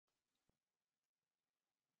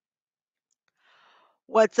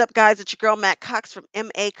What's up, guys? It's your girl, Matt Cox from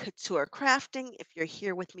Couture Crafting. If you're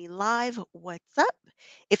here with me live, what's up?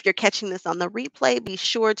 If you're catching this on the replay, be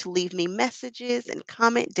sure to leave me messages and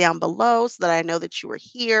comment down below so that I know that you are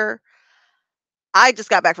here. I just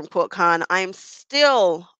got back from QuiltCon. I am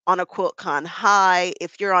still on a QuiltCon high.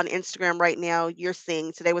 If you're on Instagram right now, you're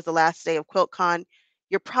seeing today was the last day of QuiltCon.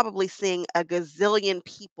 You're probably seeing a gazillion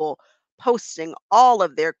people posting all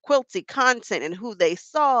of their quilty content and who they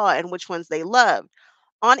saw and which ones they loved.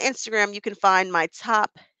 On Instagram, you can find my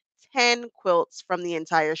top 10 quilts from the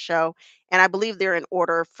entire show. And I believe they're in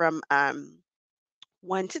order from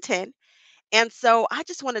 1 to 10. And so I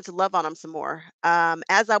just wanted to love on them some more.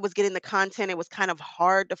 As I was getting the content, it was kind of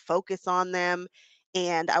hard to focus on them.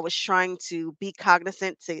 And I was trying to be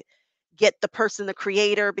cognizant to get the person, the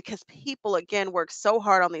creator, because people, again, work so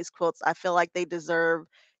hard on these quilts. I feel like they deserve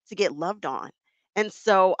to get loved on. And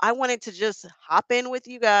so I wanted to just hop in with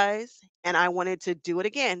you guys and I wanted to do it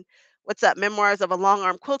again. What's up? Memoirs of a Long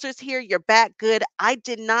Arm Quilter's here. You're back. Good. I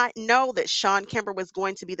did not know that Sean Kemper was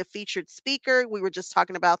going to be the featured speaker. We were just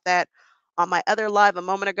talking about that on my other live a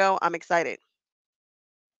moment ago. I'm excited.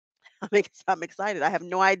 I'm excited. I have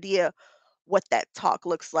no idea what that talk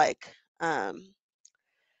looks like.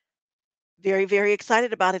 Very, very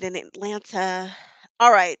excited about it in Atlanta.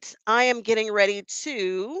 All right. I am getting ready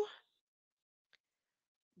to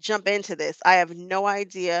jump into this. I have no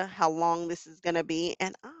idea how long this is going to be,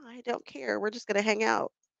 and I don't care. We're just going to hang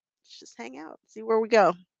out. Let's just hang out, see where we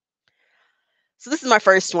go. So, this is my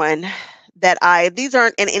first one these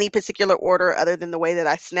aren't in any particular order other than the way that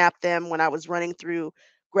I snapped them when I was running through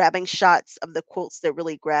grabbing shots of the quotes that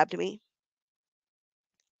really grabbed me.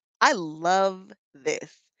 I love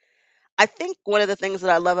this. I think one of the things that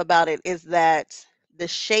I love about it is that the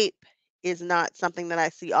shape is not something that I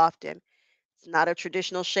see often. It's not a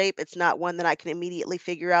traditional shape. It's not one that I can immediately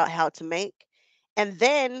figure out how to make. And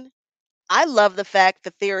then I love the fact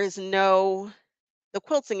that the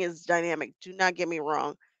quilting is dynamic. Do not get me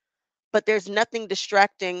wrong, but there's nothing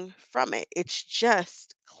distracting from it. It's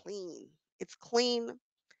just clean. It's clean.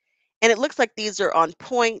 And it looks like these are on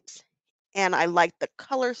point. And I like the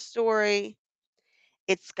color story.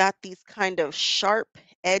 It's got these kind of sharp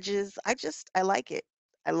edges. I like it.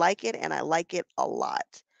 I like it and I like it a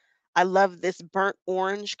lot. I love this burnt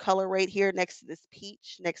orange color right here next to this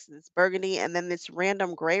peach, next to this burgundy, and then this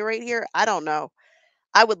random gray right here. I don't know.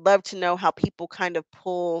 I would love to know how people kind of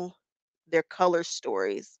pull their color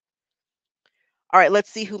stories. All right, let's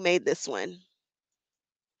see who made this one.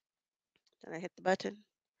 Did I hit the button?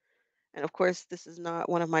 And of course, this is not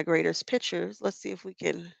one of my greatest pictures. Let's see if we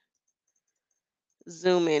can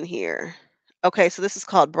zoom in here. Okay, so this is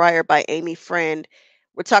called Briar by Amy Friend.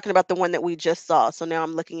 We're talking about the one that we just saw. So now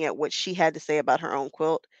I'm looking at what she had to say about her own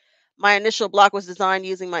quilt. My initial block was designed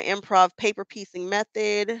using my improv paper piecing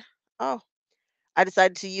method. Oh, I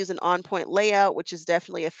decided to use an on point layout, which is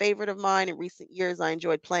definitely a favorite of mine. In recent years, I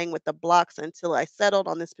enjoyed playing with the blocks until I settled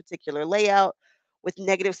on this particular layout with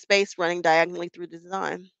negative space running diagonally through the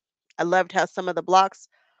design. I loved how some of the blocks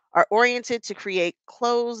are oriented to create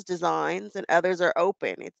closed designs and others are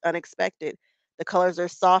open. It's unexpected. The colors are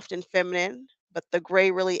soft and feminine, but the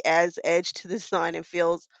gray really adds edge to the design and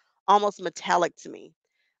feels almost metallic to me.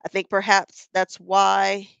 I think perhaps that's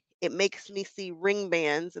why it makes me see ring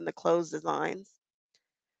bands in the closed designs.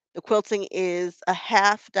 The quilting is a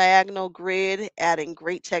half diagonal grid, adding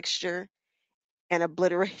great texture and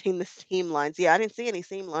obliterating the seam lines. Yeah, I didn't see any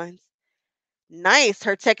seam lines. Nice.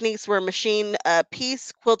 Her techniques were machine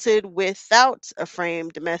piece quilted without a frame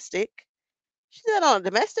domestic. She did that on a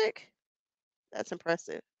domestic? That's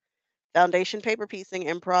impressive. Foundation paper piecing,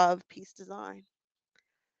 improv piece design.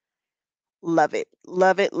 Love it.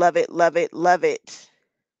 Love it. Love it. Love it. Love it.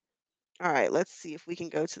 All right, let's see if we can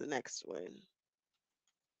go to the next one.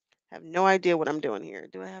 Have no idea what I'm doing here.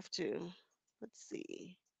 Do I have to? Let's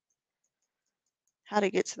see how to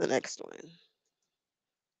get to the next one.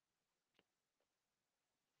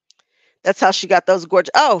 That's how she got those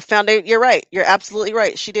gorgeous. Oh, foundation. You're right. You're absolutely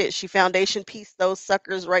right. She did. She foundation pieced those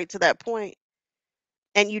suckers right to that point.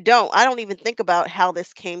 And you don't. I don't even think about how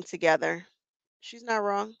this came together. She's not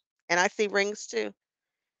wrong. And I see rings too.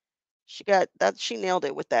 She got that. She nailed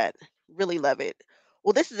it with that. Really love it.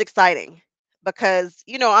 Well, this is exciting because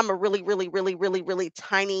I'm a really, really, really, really, really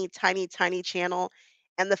tiny, tiny, tiny channel.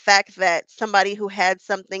 And the fact that somebody who had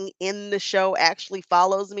something in the show actually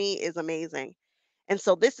follows me is amazing. And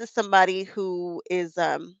so this is somebody who is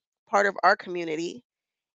part of our community,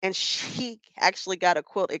 and she actually got a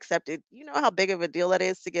quilt accepted. You know how big of a deal that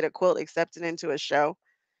is to get a quilt accepted into a show?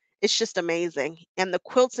 It's just amazing. And the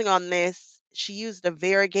quilting on this, she used a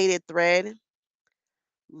variegated thread.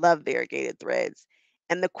 Love variegated threads.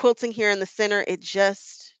 And the quilting here in the center, it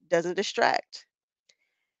just doesn't distract.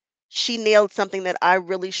 She nailed something that I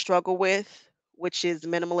really struggle with, which is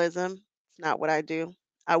minimalism. It's not what I do.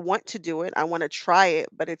 I want to do it. I want to try it,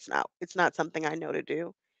 but it's not something I know to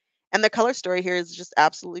do. And the color story here is just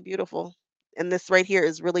absolutely beautiful. And this right here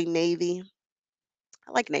is really navy.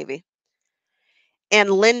 I like navy. And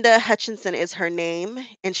Linda Hutchinson is her name,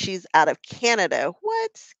 and she's out of Canada.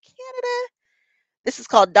 What? Canada? This is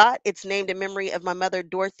called Dot. It's named in memory of my mother,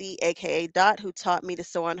 Dorothy, aka Dot, who taught me to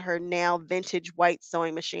sew on her now vintage white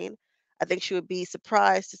sewing machine. I think she would be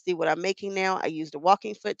surprised to see what I'm making now. I used a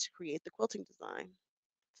walking foot to create the quilting design.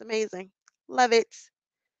 It's amazing. Love it.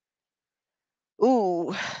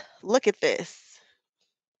 Ooh, look at this.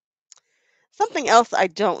 Something else I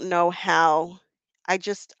don't know how. I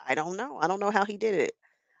don't know. I don't know how he did it.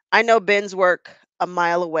 I know Ben's work a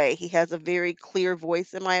mile away. He has a very clear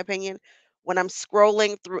voice, in my opinion. When I'm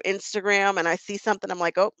scrolling through Instagram and I see something, I'm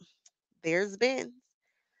like, oh, there's Ben.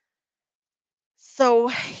 So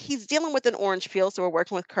he's dealing with an orange peel. So we're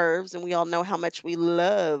working with curves, and we all know how much we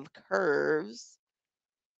love curves.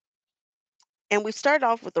 And we started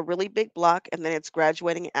off with a really big block, and then it's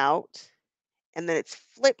graduating out, and then it's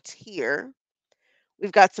flipped here.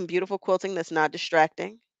 We've got some beautiful quilting that's not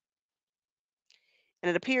distracting. And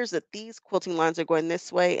it appears that these quilting lines are going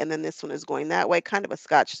this way, and then this one is going that way, kind of a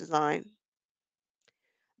Scotch design.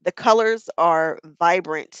 The colors are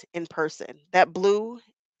vibrant in person. That blue,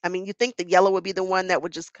 I mean, you think the yellow would be the one that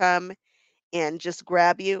would just come and just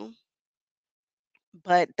grab you,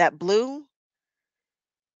 but that blue,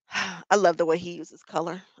 I love the way he uses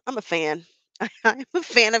color. I'm a fan. I'm a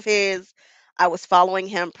fan of his. I was following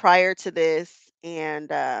him prior to this, and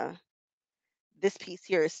this piece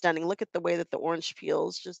here is stunning. Look at the way that the orange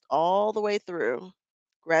peels just all the way through,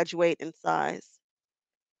 graduate in size.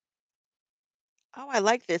 Oh, I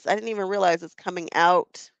like this. I didn't even realize it's coming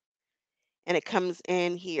out and it comes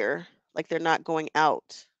in here like they're not going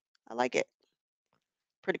out. I like it.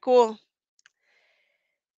 Pretty cool.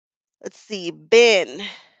 Let's see. Ben.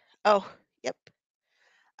 Oh, yep.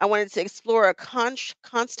 I wanted to explore a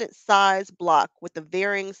constant size block with the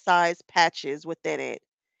varying size patches within it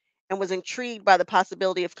and was intrigued by the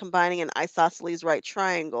possibility of combining an isosceles right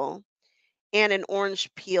triangle and an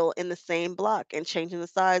orange peel in the same block and changing the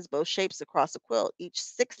size both shapes across a quilt. Each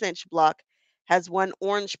 6-inch block has one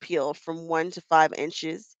orange peel from 1 to 5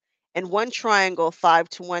 inches and one triangle 5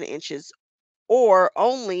 to 1 inches, or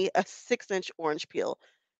only a 6-inch orange peel.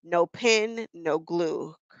 No pin, no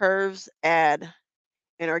glue. Curves add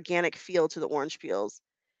an organic feel to the orange peels,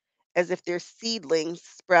 as if they're seedlings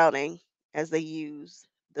sprouting as they use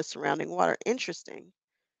the surrounding water. Interesting.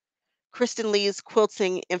 Kristen Lee's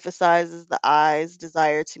quilting emphasizes the eye's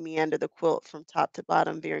desire to meander the quilt from top to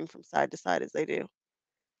bottom, veering from side to side as they do.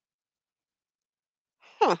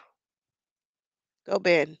 Huh. Go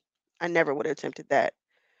Ben. I never would have attempted that.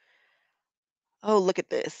 Oh, look at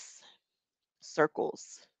this.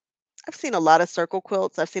 Circles. I've seen a lot of circle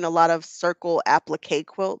quilts. I've seen a lot of circle applique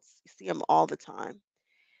quilts. You see them all the time.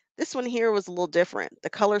 This one here was a little different. The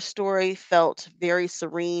color story felt very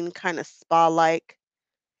serene, kind of spa-like.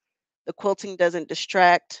 The quilting doesn't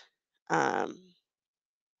distract. Um,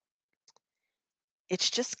 it's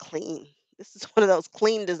just clean. This is one of those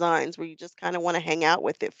clean designs where you just kind of want to hang out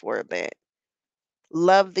with it for a bit.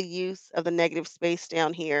 Love the use of the negative space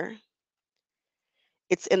down here.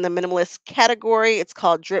 It's in the minimalist category. It's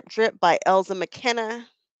called Drip Drip by Elza McKenna.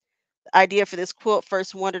 The idea for this quilt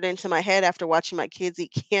first wandered into my head after watching my kids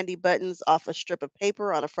eat candy buttons off a strip of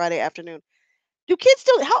paper on a Friday afternoon. Do kids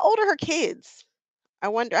still, how old are her kids? I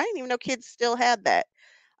wonder. I didn't even know kids still had that.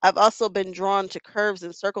 I've also been drawn to curves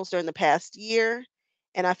and circles during the past year,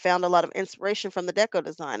 and I found a lot of inspiration from the deco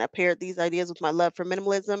design. I paired these ideas with my love for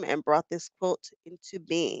minimalism and brought this quilt into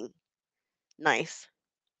being. Nice.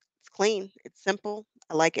 It's clean. It's simple.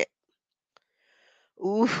 I like it.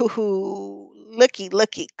 Ooh, looky,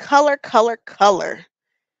 looky. Color, color, color.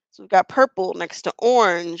 So we've got purple next to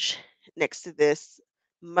orange next to this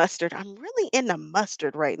mustard. I'm really into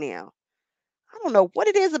mustard right now. I don't know what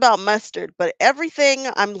it is about mustard, but everything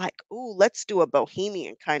I'm like, "Ooh, let's do a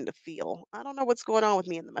bohemian kind of feel." I don't know what's going on with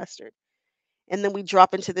me and the mustard. And then we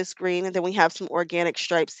drop into this green, and then we have some organic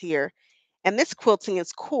stripes here. And this quilting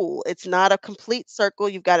is cool. It's not a complete circle.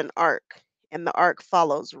 You've got an arc, and the arc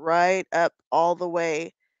follows right up all the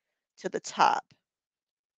way to the top.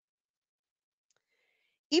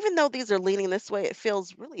 Even though these are leaning this way, it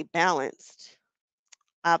feels really balanced.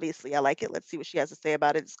 Obviously, I like it. Let's see what she has to say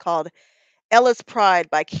about it. It's called Ella's Pride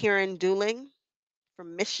by Karen Dooling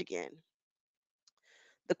from Michigan.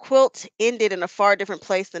 The quilt ended in a far different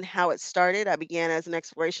place than how it started. I began as an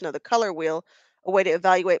exploration of the color wheel a way to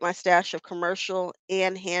evaluate my stash of commercial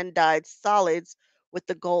and hand dyed solids with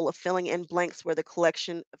the goal of filling in blanks where the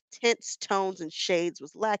collection of tints, tones, and shades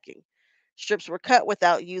was lacking. Strips were cut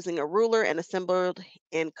without using a ruler and assembled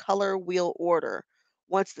in color wheel order.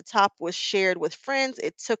 Once the top was shared with friends,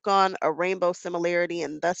 it took on a rainbow similarity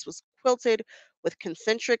and thus was quilted with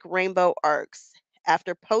concentric rainbow arcs.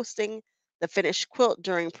 After posting the finished quilt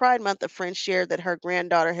during Pride Month, a friend shared that her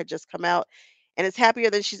granddaughter had just come out and is happier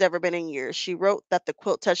than she's ever been in years. She wrote that the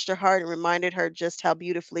quilt touched her heart and reminded her just how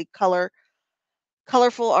beautifully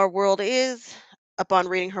colorful our world is. Upon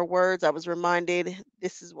reading her words, I was reminded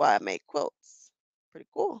this is why I make quilts. Pretty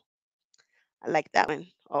cool. I like that one.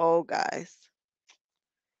 Oh, guys.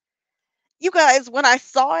 You guys, when I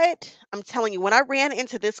saw it, I'm telling you, when I ran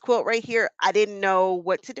into this quilt right here, I didn't know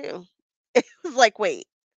what to do. It was like, wait,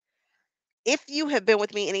 if you have been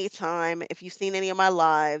with me any time, if you've seen any of my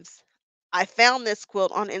lives, I found this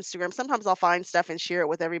quilt on Instagram. Sometimes I'll find stuff and share it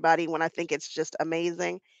with everybody when I think it's just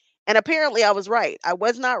amazing. And apparently I was right. I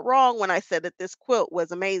was not wrong when I said that this quilt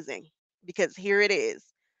was amazing because here it is.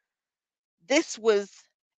 This was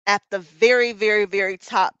at the very, very, very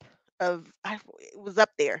top it was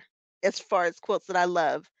up there as far as quilts that I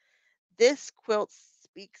love. This quilt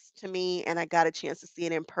speaks to me, and I got a chance to see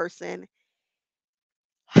it in person.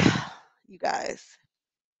 You guys,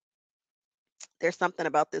 there's something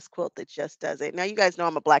about this quilt that just does it. Now, you guys know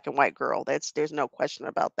I'm a black and white girl. There's no question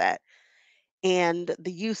about that. And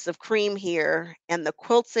the use of cream here and the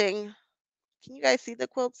quilting. Can you guys see the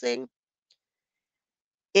quilting?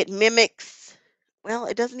 It mimics well,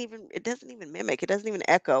 it doesn't even mimic. It doesn't even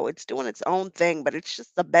echo. It's doing its own thing, but it's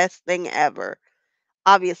just the best thing ever.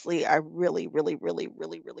 Obviously, I really, really, really,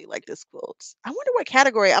 really, really like this quilt. I wonder what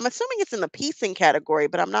category. I'm assuming it's in the piecing category,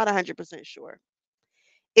 but I'm not 100% sure.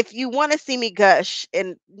 If you want to see me gush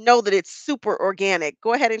and know that it's super organic,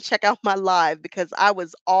 go ahead and check out my live because I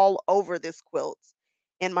was all over this quilt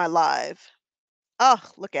in my live. Oh,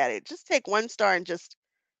 look at it. Just take one star and just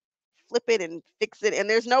flip it and fix it. And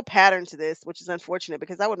there's no pattern to this, which is unfortunate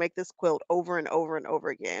because I would make this quilt over and over and over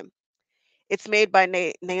again. It's made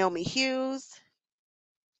by Naomi Hughes,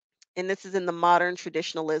 and this is in the modern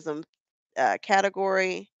traditionalism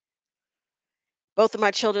category. Both of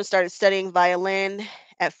my children started studying violin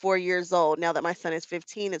at 4 years old. Now that my son is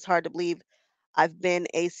 15, it's hard to believe I've been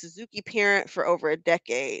a Suzuki parent for over a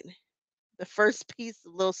decade. The first piece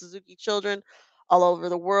of little Suzuki children all over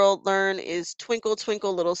the world learn is Twinkle,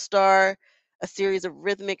 Twinkle, Little Star, a series of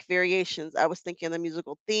rhythmic variations. I was thinking of the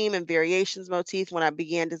musical theme and variations motif when I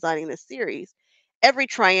began designing this series. Every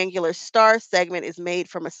triangular star segment is made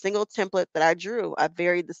from a single template that I drew. I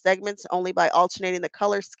varied the segments only by alternating the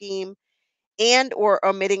color scheme and or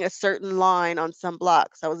omitting a certain line on some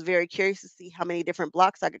blocks. I was very curious to see how many different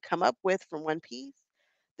blocks I could come up with from one piece.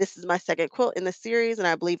 This is my second quilt in the series, and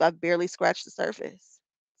I believe I've barely scratched the surface.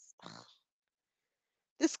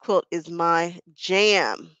 This quilt is my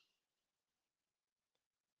jam.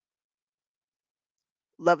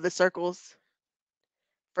 Love the circles.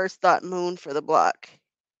 First thought moon for the block.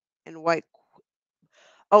 And white.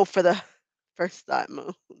 Oh, for the first thought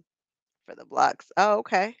moon for the blocks. Oh,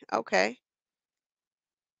 okay. Okay.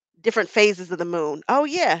 Different phases of the moon. Oh,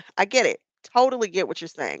 yeah. I get it. Totally get what you're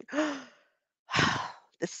saying.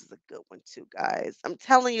 This is a good one too, guys. I'm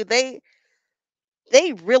telling you, they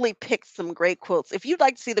really picked some great quilts. If you'd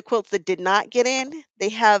like to see the quilts that did not get in, they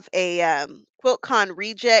have a QuiltCon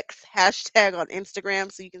rejects hashtag on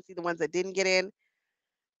Instagram, so you can see the ones that didn't get in.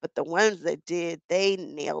 But the ones that did, they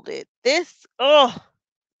nailed it. This one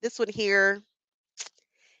here,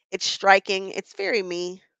 it's striking. It's very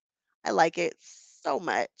me. I like it so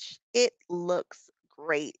much. It looks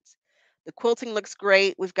great. The quilting looks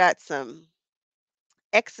great. We've got some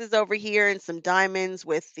X's over here and some diamonds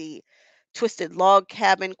with the twisted log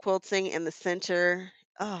cabin quilting in the center.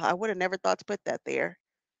 Oh, I would have never thought to put that there.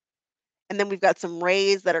 And then we've got some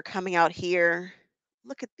rays that are coming out here.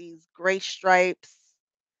 Look at these gray stripes.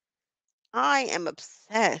 I am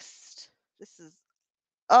obsessed. This is,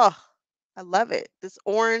 oh, I love it. This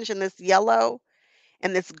orange and this yellow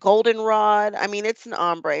and this goldenrod. I mean, it's an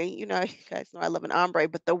ombre. You know, you guys know I love an ombre,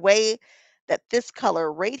 but the way that this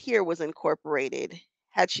color right here was incorporated,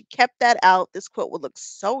 had she kept that out, this quilt would look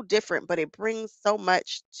so different, but it brings so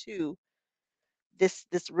much to this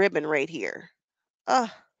ribbon right here. Oh,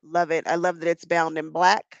 love it. I love that it's bound in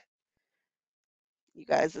black. You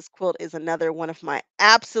guys, this quilt is another one of my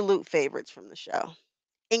absolute favorites from the show,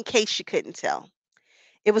 in case you couldn't tell.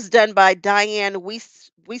 It was done by Diane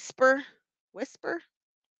Whisper,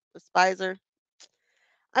 Despiser.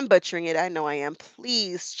 I'm butchering it. I know I am.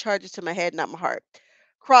 Please charge it to my head, not my heart.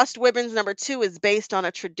 Crossed ribbons number two is based on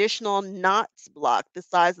a traditional knots block. The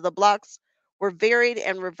size of the blocks were varied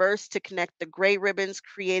and reversed to connect the gray ribbons,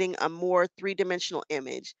 creating a more three-dimensional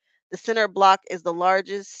image. The center block is the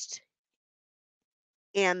largest,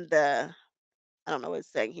 and I don't know what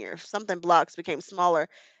it's saying here. Something blocks became smaller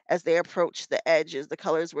as they approached the edges. The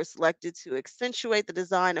colors were selected to accentuate the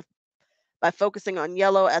design by focusing on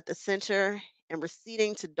yellow at the center and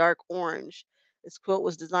receding to dark orange. This quilt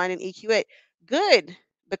was designed in EQ8. Good,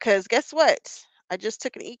 because guess what? I just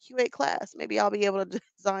took an EQ8 class. Maybe I'll be able to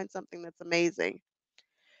design something that's amazing.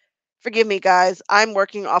 Forgive me, guys. I'm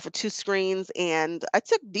working off of two screens and I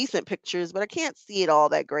took decent pictures, but I can't see it all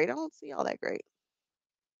that great. I don't see all that great.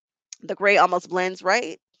 The gray almost blends,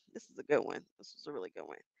 right? This is a good one. This is a really good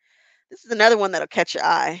one. This is another one that'll catch your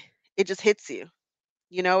eye. It just hits you.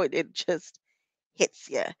 It just hits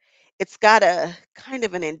you. It's got a kind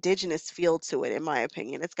of an indigenous feel to it, in my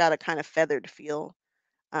opinion. It's got a kind of feathered feel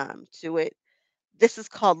to it. This is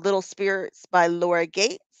called Little Spirits by Laura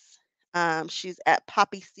Gates. She's at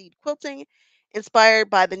Poppy Seed Quilting, inspired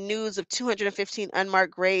by the news of 215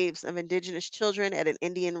 unmarked graves of Indigenous children at an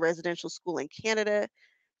Indian residential school in Canada.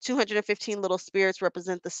 215 little spirits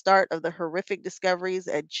represent the start of the horrific discoveries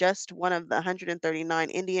at just one of the 139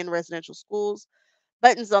 Indian residential schools.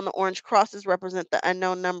 Buttons on the orange crosses represent the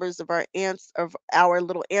unknown numbers of our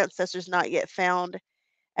little ancestors not yet found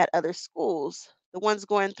at other schools. The ones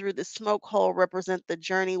going through the smoke hole represent the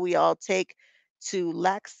journey we all take to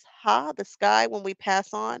Laxha, the sky, when we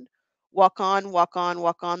pass on. Walk on, walk on,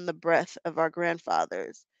 walk on the breath of our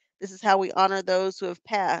grandfathers. This is how we honor those who have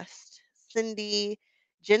passed. Cindy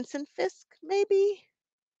Jensen Fisk, maybe?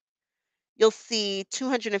 You'll see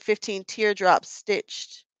 215 teardrops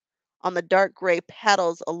stitched on the dark gray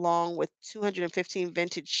paddles along with 215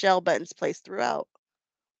 vintage shell buttons placed throughout.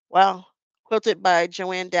 Wow. Quilted by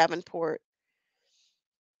Joanne Davenport.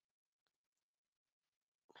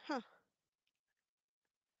 Huh.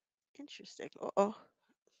 Interesting. Oh,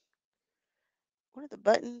 what are the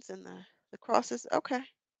buttons and the crosses? Okay.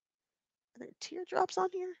 Are there teardrops on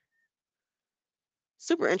here?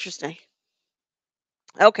 Super interesting.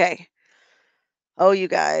 Okay. Oh, you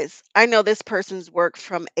guys. I know this person's work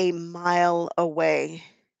from a mile away.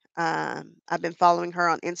 I've been following her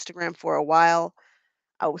on Instagram for a while.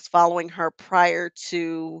 I was following her prior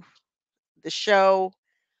to the show.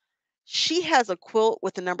 She has a quilt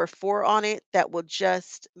with the number 4 on it that will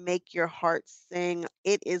just make your heart sing.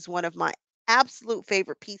 It is one of my absolute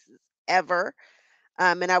favorite pieces ever.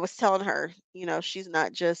 And I was telling her, she's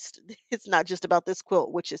not just it's not just about this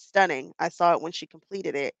quilt, which is stunning. I saw it when she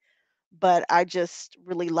completed it, but I just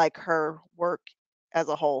really like her work as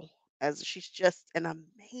a whole, as she's just an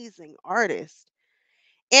amazing artist.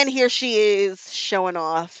 And here she is showing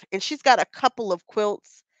off. And she's got a couple of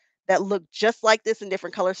quilts that look just like this in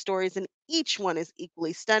different color stories. And each one is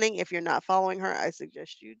equally stunning. If you're not following her, I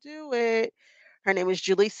suggest you do it. Her name is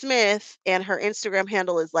Julie Smith, and her Instagram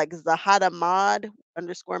handle is like Zahada Mod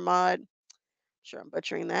underscore mod. Sure, I'm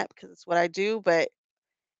butchering that because it's what I do. But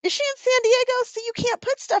is she in San Diego? See, you can't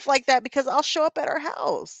put stuff like that because I'll show up at her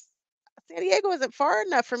house. San Diego isn't far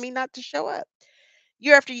enough for me not to show up.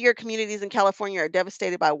 Year after year, communities in California are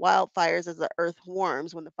devastated by wildfires as the earth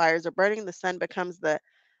warms. When the fires are burning, the sun becomes the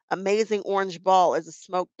amazing orange ball as the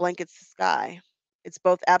smoke blankets the sky. It's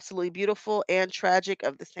both absolutely beautiful and tragic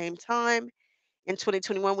at the same time. In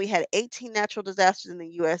 2021, we had 18 natural disasters in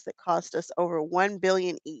the US that cost us over 1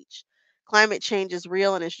 billion each. Climate change is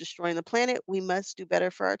real and is destroying the planet. We must do better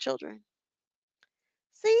for our children.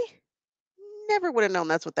 See? Never would have known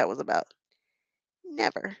that's what that was about.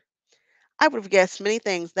 Never. I would have guessed many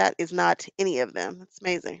things. That is not any of them. It's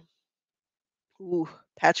amazing. Ooh,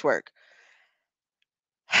 patchwork.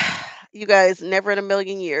 You guys, never in a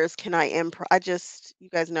million years can I improv. You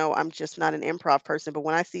guys know I'm just not an improv person, but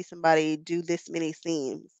when I see somebody do this many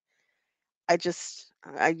scenes, you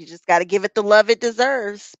just got to give it the love it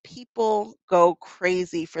deserves. People go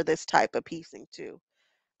crazy for this type of piecing too.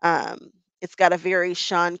 Um, it's got a very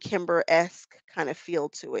Sean Kimber-esque kind of feel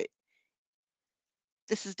to it.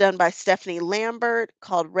 This is done by Stephanie Lambert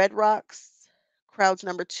called Red Rocks. Crowds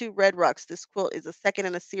number 2, Red Rocks. This quilt is a second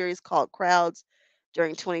in a series called Crowds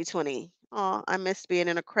during 2020. Oh, I missed being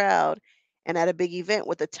in a crowd and at a big event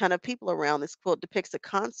with a ton of people around. This quilt depicts a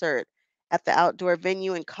concert at the outdoor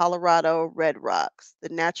venue in Colorado, Red Rocks. The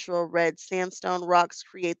natural red sandstone rocks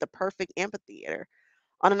create the perfect amphitheater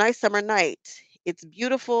on a nice summer night. It's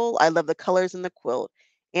beautiful. I love the colors in the quilt,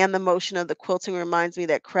 and the motion of the quilting reminds me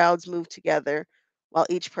that crowds move together while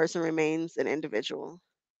each person remains an individual.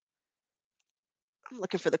 I'm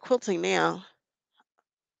looking for the quilting now.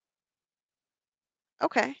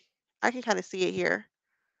 Okay, I can kind of see it here.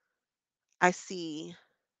 I see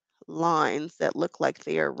lines that look like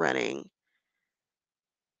they are running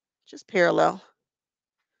just parallel.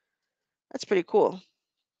 That's pretty cool.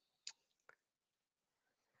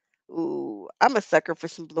 Ooh, I'm a sucker for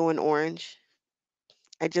some blue and orange.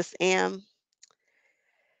 I just am.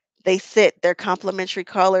 They're complementary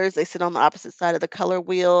colors. They sit on the opposite side of the color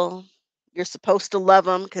wheel. You're supposed to love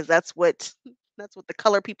them because that's what the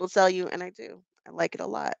color people tell you, and I do. I like it a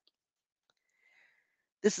lot.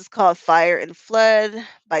 This is called Fire and Flood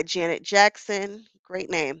by Janet Jackson. Great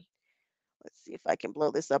name. Let's see if I can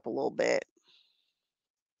blow this up a little bit.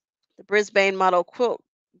 The Brisbane Model Quilt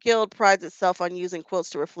Guild prides itself on using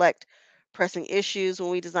quilts to reflect pressing issues.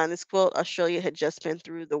 When we designed this quilt, Australia had just been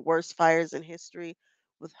through the worst fires in history,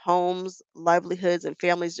 with homes, livelihoods, and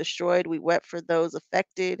families destroyed. We wept for those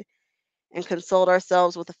affected and consoled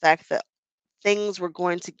ourselves with the fact that things were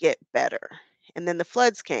going to get better. And then the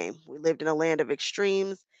floods came. We lived in a land of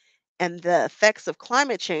extremes, and the effects of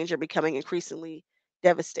climate change are becoming increasingly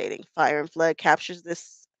devastating. Fire and Flood captures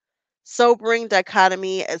this sobering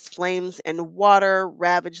dichotomy as flames and water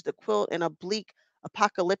ravage the quilt in a bleak,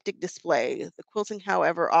 apocalyptic display. The quilting,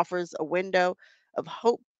 however, offers a window of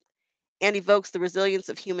hope and evokes the resilience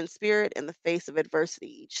of human spirit in the face of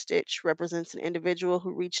adversity. Each stitch represents an individual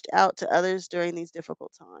who reached out to others during these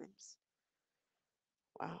difficult times.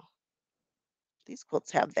 Wow, these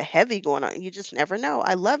quilts have the heavy going on. You just never know.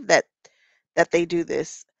 I love that they do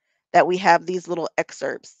this, that we have these little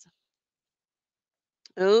excerpts.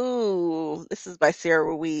 Ooh, this is by Sarah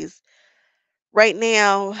Ruiz. Right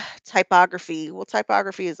now, typography. Well,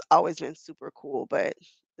 typography has always been super cool, but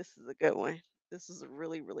this is a good one. This is a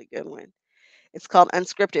really, really good one. It's called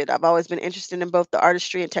Unscripted. I've always been interested in both the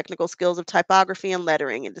artistry and technical skills of typography and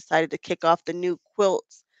lettering and decided to kick off the new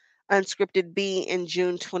Quilts Unscripted B in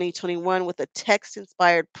June 2021 with a text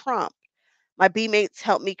inspired prompt. My B mates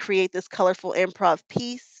helped me create this colorful improv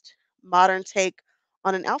piece, modern take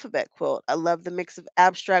on an alphabet quilt. I love the mix of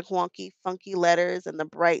abstract, wonky, funky letters and the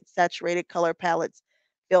bright, saturated color palettes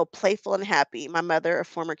feel playful and happy. My mother, a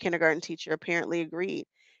former kindergarten teacher, apparently agreed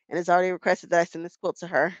and has already requested that I send this quilt to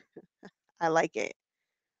her. I like it.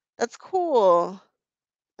 That's cool.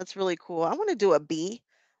 That's really cool. I want to do a B.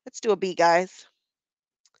 Let's do a B, guys.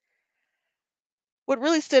 What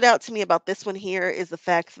really stood out to me about this one here is the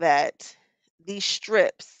fact that these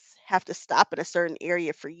strips have to stop in a certain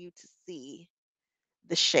area for you to see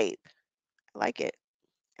the shape. I like it.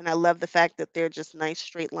 And I love the fact that they're just nice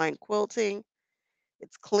straight line quilting.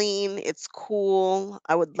 It's clean, it's cool.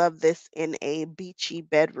 I would love this in a beachy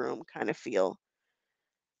bedroom kind of feel.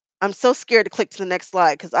 I'm so scared to click to the next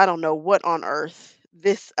slide because I don't know what on earth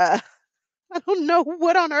this I don't know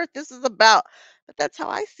what on earth this is about, but that's how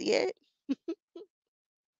I see it.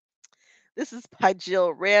 This is by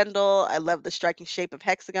Jill Randall. I love the striking shape of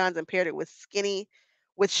hexagons and paired it with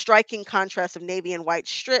striking contrast of navy and white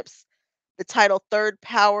strips. The title Third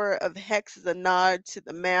Power of Hex is a nod to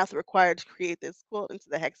the math required to create this quilt into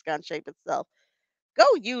the hexagon shape itself. Go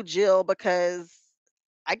you, Jill, because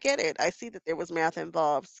I get it. I see that there was math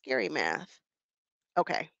involved. Scary math.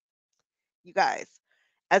 Okay, you guys.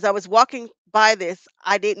 As I was walking by this,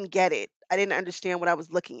 I didn't get it. I didn't understand what I was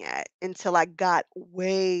looking at until I got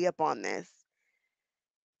way up on this.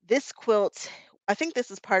 This quilt, I think this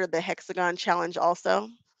is part of the hexagon challenge also.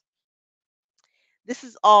 This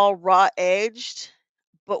is all raw edged,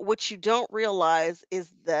 but what you don't realize is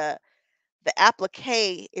the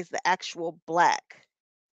applique is the actual black.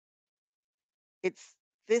 It's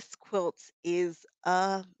This quilt is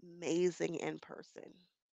amazing in person.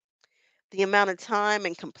 The amount of time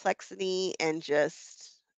and complexity and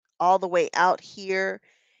just all the way out here.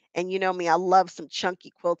 And you know me, I love some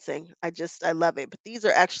chunky quilting. I love it. But these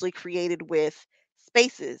are actually created with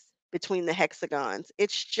spaces between the hexagons.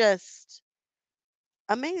 It's just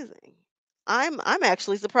amazing. I'm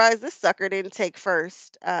actually surprised this sucker didn't take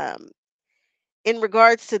first. In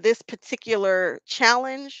regards to this particular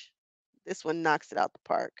challenge, this one knocks it out the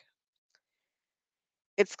park.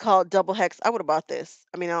 It's called Double Hex. I would have bought this.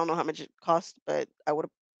 I mean, I don't know how much it cost, but I would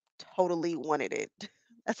have totally wanted it.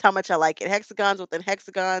 That's how much I like it. Hexagons within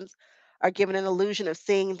hexagons are given an illusion of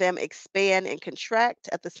seeing them expand and contract.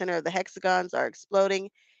 At the center of the hexagons are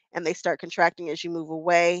exploding and they start contracting as you move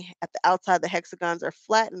away. At the outside, the hexagons are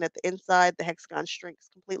flat, and at the inside, the hexagon shrinks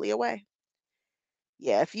completely away.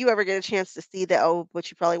 Yeah, if you ever get a chance to see that, oh,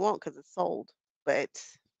 but you probably won't because it's sold. But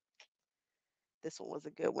this one was a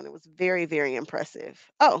good one. It was very, very impressive.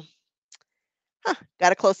 Oh, huh,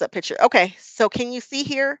 got a close up picture. Okay, so can you see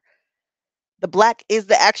here? The black is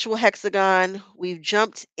the actual hexagon. We've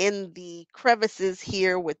jumped in the crevices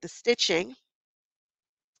here with the stitching.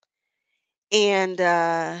 And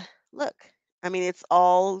look, I mean, it's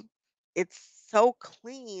so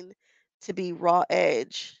clean to be raw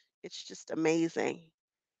edge. It's just amazing.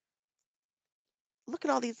 Look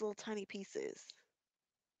at all these little tiny pieces.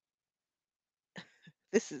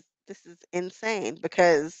 This is insane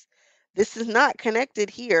because this is not connected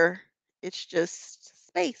here. It's just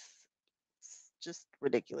space. It's just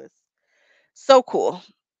ridiculous. So cool.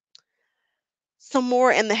 Some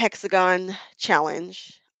more in the hexagon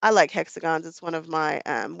challenge. I like hexagons. It's one of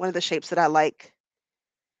the shapes that I like.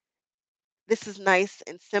 This is nice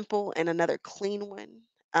and simple and another clean one.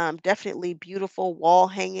 Definitely beautiful wall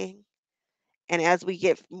hanging. And as we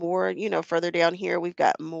get more, further down here, we've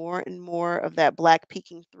got more and more of that black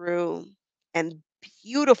peeking through and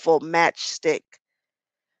beautiful matchstick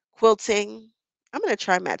quilting. I'm going to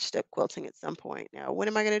try matchstick quilting at some point. Now, when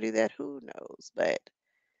am I going to do that? Who knows? But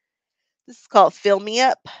this is called Fill Me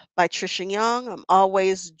Up by Trisha Young. I'm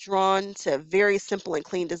always drawn to very simple and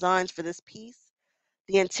clean designs for this piece.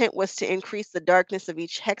 The intent was to increase the darkness of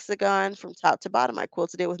each hexagon from top to bottom. I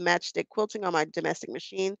quilted it with matchstick quilting on my domestic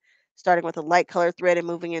machine, starting with a light color thread and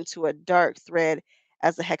moving into a dark thread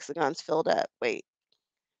as the hexagons filled up. Wait,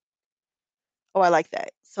 oh, I like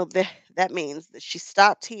that. So that means that she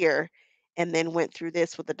stopped here and then went through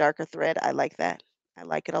this with a darker thread. I like that. I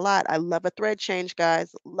like it a lot. I love a thread change,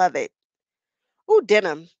 guys. Love it. Ooh,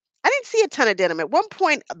 denim. I didn't see a ton of denim. At one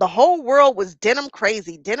point, the whole world was denim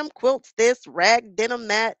crazy. Denim quilts this, rag denim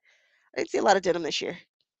that. I didn't see a lot of denim this year.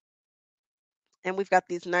 And we've got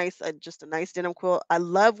these just a nice denim quilt. I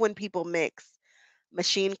love when people mix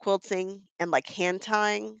machine quilting and like hand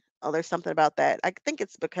tying. Oh, there's something about that. I think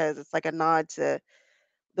it's because it's like a nod to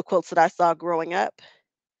the quilts that I saw growing up.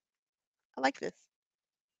 I like this.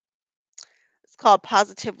 It's called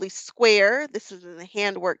Positively Square. This is in the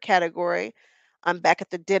handwork category. I'm back at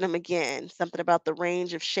the denim again. Something about the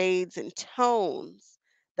range of shades and tones,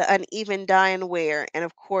 the uneven dye and wear, and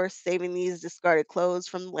of course, saving these discarded clothes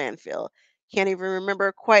from the landfill. Can't even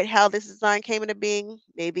remember quite how this design came into being.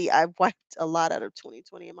 Maybe I've wiped a lot out of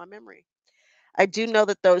 2020 in my memory. I do know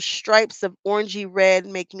that those stripes of orangey red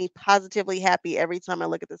make me positively happy every time I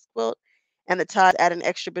look at this quilt, and the ties add an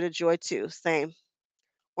extra bit of joy too. Same.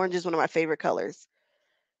 Orange is one of my favorite colors.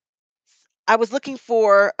 I was looking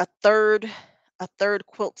for a third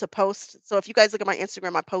quilt to post. So if you guys look at my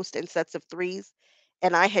Instagram, I post in sets of threes.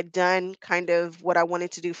 And I had done kind of what I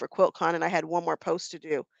wanted to do for QuiltCon, and I had one more post to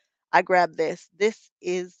do. I grabbed this. This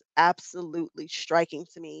is absolutely striking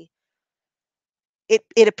to me.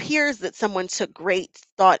 It appears that someone took great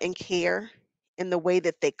thought and care in the way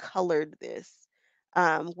that they colored this.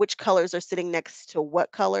 Which colors are sitting next to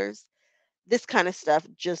what colors? This kind of stuff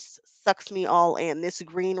just sucks me all in. This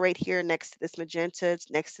green right here next to this magenta, it's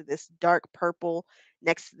next to this dark purple,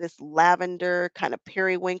 next to this lavender kind of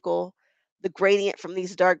periwinkle, the gradient from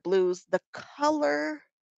these dark blues, the color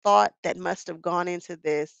thought that must have gone into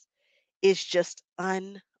this is just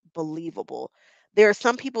unbelievable. There are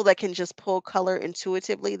some people that can just pull color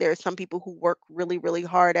intuitively. There are some people who work really, really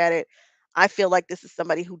hard at it. I feel like this is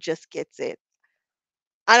somebody who just gets it.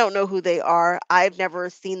 I don't know who they are. I've never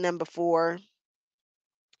seen them before,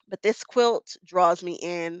 but this quilt draws me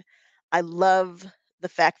in. I love the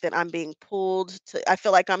fact that I'm being pulled to I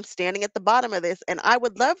feel like I'm standing at the bottom of this, and I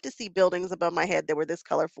would love to see buildings above my head that were this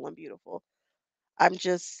colorful and beautiful. I'm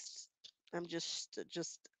just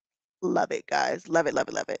love it, guys. Love it, love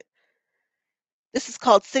it, love it. This is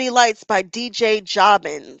called City Lights by DJ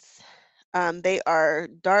Jobbins. They are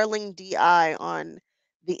Darling DI on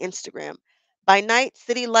the Instagram. By night,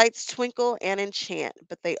 city lights twinkle and enchant,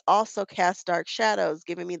 but they also cast dark shadows,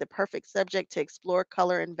 giving me the perfect subject to explore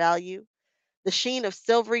color and value. The sheen of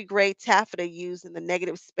silvery gray taffeta used in the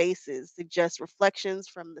negative spaces suggests reflections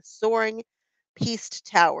from the soaring, pieced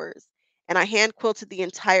towers. And I hand quilted the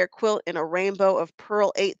entire quilt in a rainbow of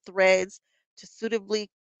pearl 8 threads to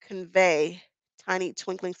suitably convey tiny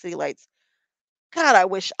twinkling city lights. God, I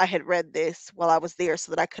wish I had read this while I was there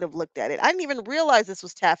so that I could have looked at it. I didn't even realize this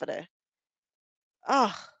was taffeta.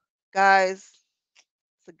 Oh, guys,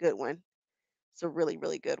 it's a good one. It's a really,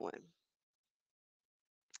 really good one.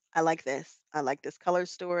 I like this. I like this color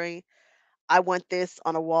story. I want this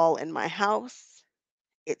on a wall in my house.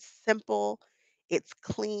 It's simple, it's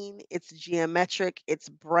clean, it's geometric, it's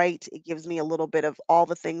bright. It gives me a little bit of all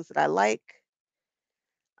the things that I like.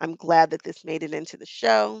 I'm glad that this made it into the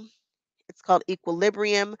show. It's called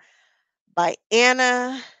Equilibrium by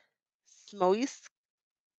Anna Smoiskaya.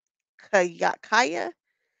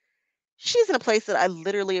 She's in a place that I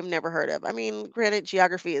literally have never heard of. I mean, granted,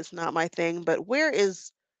 geography is not my thing, but where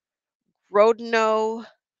is Grodno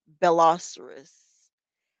Belosaurus?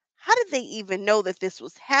 How did they even know that this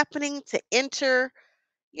was happening to enter?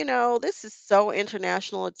 This is so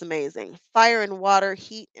international. It's amazing. Fire and water,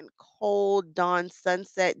 heat and cold, dawn,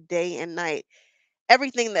 sunset, day and night.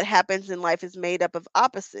 Everything that happens in life is made up of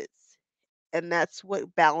opposites. And that's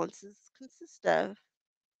what balances consist of.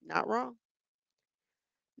 Not wrong.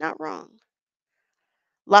 Not wrong.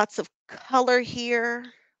 Lots of color here.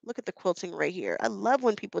 Look at the quilting right here. I love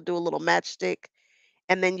when people do a little matchstick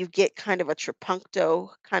and then you get kind of a trapuncto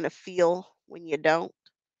kind of feel when you don't.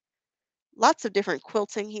 Lots of different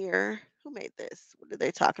quilting here. Who made this? What are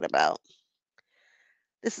they talking about?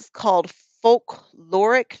 This is called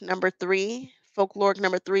Folkloric number 3. Folkloric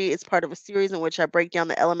number 3 is part of a series in which I break down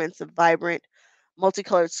the elements of vibrant,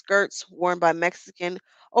 multicolored skirts worn by Mexican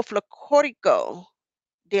folclorico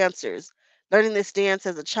dancers. Learning this dance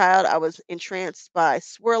as a child, I was entranced by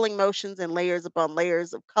swirling motions and layers upon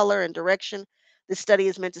layers of color and direction. This study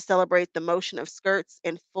is meant to celebrate the motion of skirts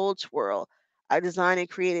in full twirl. I designed and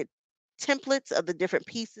created templates of the different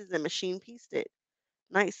pieces and machine pieced it.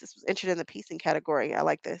 Nice. This was entered in the piecing category. I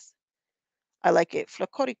like this. I like it.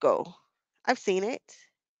 Flocorico. I've seen it.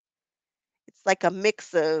 It's like a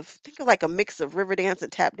mix of, think of like a mix of river dance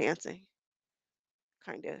and tap dancing,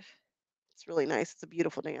 kind of. It's really nice. It's a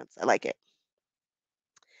beautiful dance. I like it.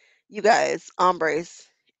 You guys, ombres,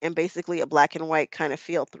 and basically a black and white kind of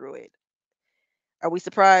feel through it. Are we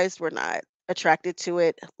surprised? We're not. Attracted to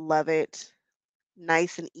it. Love it.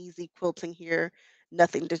 Nice and easy quilting here.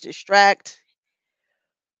 Nothing to distract.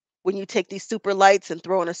 When you take these super lights and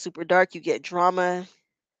throw in a super dark, you get drama.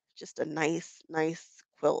 Just a nice, nice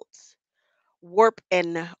quilt. Warp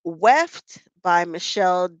and Weft by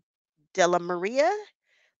Michelle Della Maria.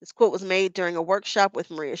 This quote was made during a workshop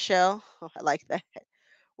with Maria Shell. Oh, I like that.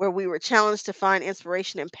 Where we were challenged to find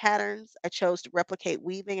inspiration in patterns. I chose to replicate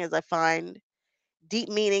weaving as I find deep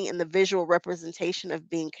meaning in the visual representation of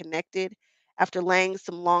being connected. After laying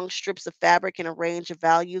some long strips of fabric in a range of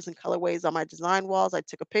values and colorways on my design walls, I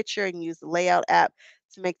took a picture and used the layout app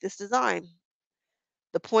to make this design.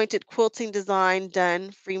 The pointed quilting design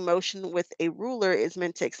done free motion with a ruler is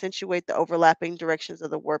meant to accentuate the overlapping directions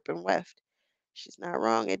of the warp and weft. She's not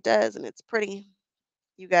wrong. It does, and it's pretty.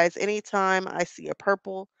 You guys, anytime I see a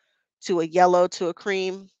purple to a yellow to a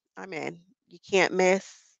cream, I'm in. You can't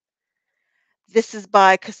miss. This is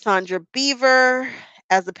by Cassandra Beaver.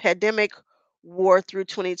 As the pandemic wore through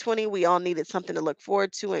 2020, we all needed something to look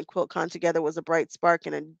forward to, and QuiltCon Together was a bright spark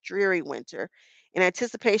in a dreary winter. In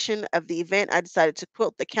anticipation of the event, I decided to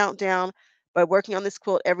quilt the countdown by working on this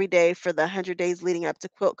quilt every day for the 100 days leading up to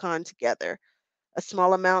QuiltCon Together. A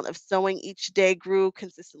small amount of sewing each day grew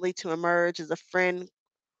consistently to emerge as a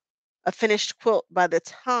finished quilt by the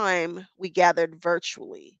time we gathered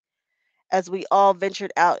virtually. As we all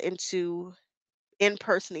ventured out into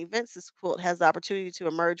in-person events, this quilt has the opportunity to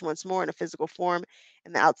emerge once more in a physical form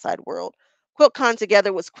in the outside world. QuiltCon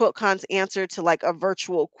Together was QuiltCon's answer to like a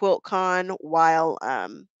virtual QuiltCon while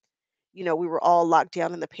we were all locked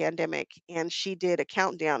down in the pandemic, and she did a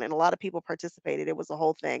countdown and a lot of people participated. It was a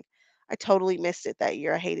whole thing. I totally missed it that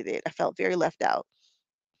year. I hated it. I felt very left out.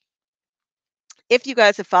 If you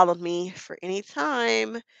guys have followed me for any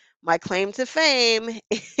time, my claim to fame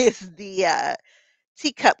is the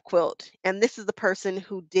teacup quilt. And this is the person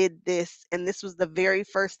who did this. And this was the very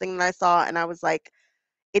first thing that I saw. And I was like,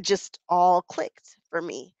 it just all clicked for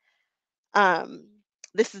me. Um,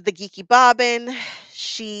 this is the Geeky Bobbin.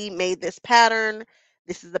 She made this pattern.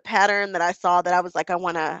 This is the pattern that I saw that I was like,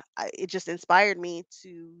 it just inspired me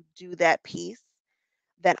to do that piece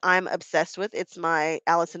that I'm obsessed with. It's my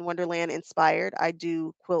Alice in Wonderland inspired. I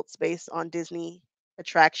do quilts based on Disney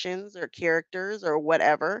attractions or characters or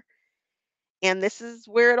whatever. And this is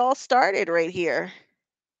where it all started right here.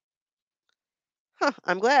 Huh,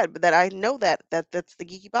 I'm glad that I know that's the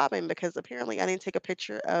Geeky Bobbin because apparently I didn't take a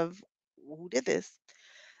picture of who did this.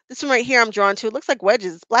 This one right here I'm drawn to. It looks like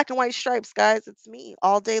wedges. It's black and white stripes, guys. It's me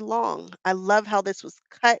all day long. I love how this was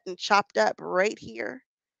cut and chopped up right here.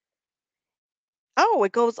 Oh,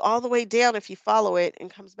 it goes all the way down if you follow it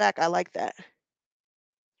and comes back. I like that.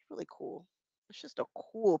 Really cool. It's just a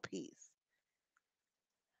cool piece.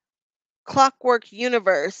 Clockwork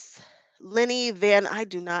Universe. Lenny Van, I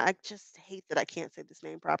just hate that I can't say this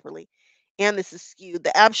name properly. And this is skewed.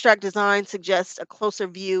 The abstract design suggests a closer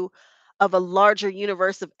view of a larger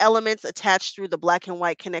universe of elements attached through the black and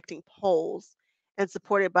white connecting poles and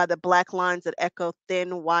supported by the black lines that echo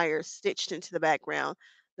thin wires stitched into the background.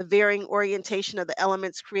 The varying orientation of the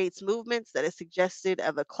elements creates movements that is suggested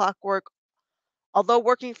of a clockwork. Although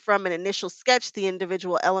working from an initial sketch, the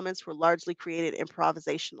individual elements were largely created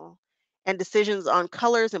improvisational, and decisions on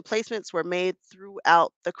colors and placements were made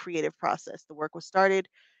throughout the creative process. The work was started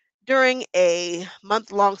during a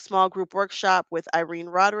month-long small group workshop with Irene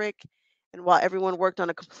Roderick. And while everyone worked on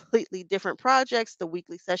a completely different projects, the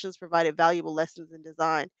weekly sessions provided valuable lessons in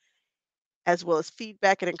design as well as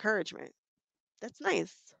feedback and encouragement. That's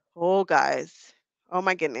nice. Oh, guys. Oh,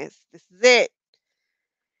 my goodness. This is it.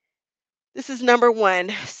 This is number one.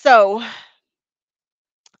 So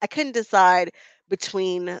I couldn't decide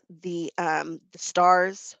between the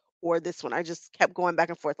stars or this one. I just kept going back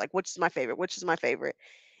and forth, like, which is my favorite? Which is my favorite?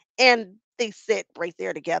 And they sit right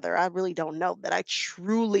there together. I really don't know that I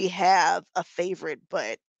truly have a favorite,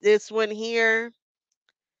 but this one here,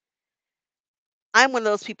 I'm one of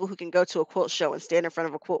those people who can go to a quilt show and stand in front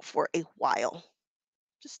of a quilt for a while.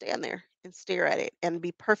 Just stand there and stare at it and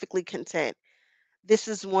be perfectly content. This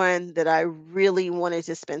is one that I really wanted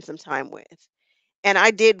to spend some time with. And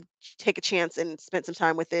I did take a chance and spent some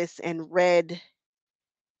time with this and read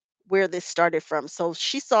where this started from. So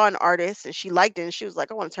she saw an artist and she liked it and she was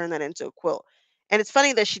like, I want to turn that into a quilt. And it's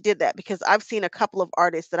funny that she did that because I've seen a couple of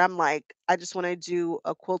artists that I'm like, I just want to do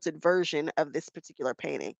a quilted version of this particular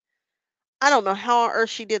painting. I don't know how on earth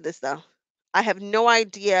she did this though. I have no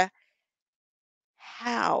idea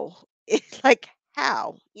how. It's like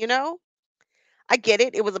how, you know? I get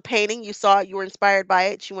it. It was a painting. You saw it, you were inspired by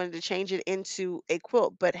it. You wanted to change it into a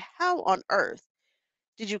quilt. But how on earth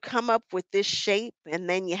did you come up with this shape and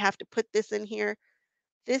then you have to put this in here?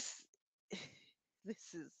 This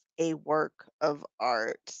this is a work of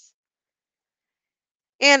art.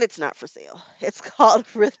 And it's not for sale. It's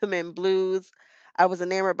called Rhythm and Blues. I was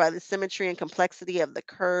enamored by the symmetry and complexity of the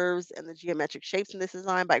curves and the geometric shapes in this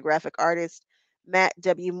design by graphic artist Matt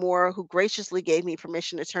W. Moore, who graciously gave me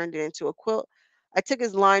permission to turn it into a quilt. I took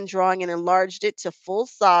his line drawing and enlarged it to full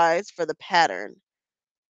size for the pattern.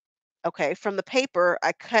 Okay, from the paper,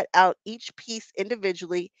 I cut out each piece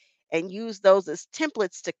individually and used those as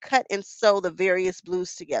templates to cut and sew the various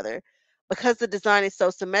blues together. Because the design is so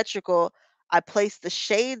symmetrical, I placed the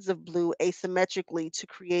shades of blue asymmetrically to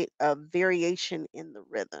create a variation in the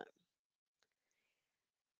rhythm.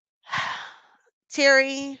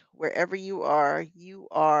 Terry, wherever you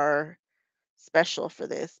are special for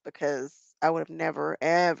this because I would have never,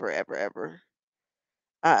 ever, ever, ever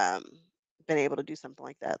um, been able to do something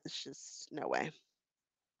like that. There's just no way.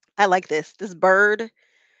 I like this. This bird,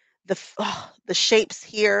 the shapes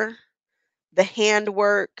here, the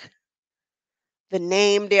handwork, the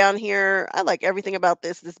name down here. I like everything about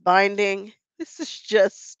this. This binding. This is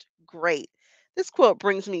just great. This quilt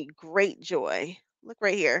brings me great joy. Look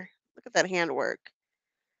right here. Look at that handwork.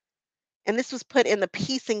 And this was put in the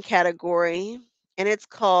piecing category, and it's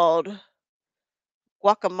called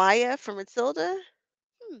Guacamaya from Matilda.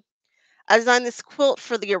 Hmm. I designed this quilt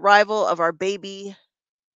for the arrival of our baby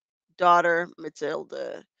daughter,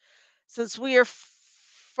 Matilda. Since we are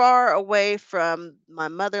far away from my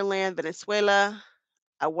motherland, Venezuela,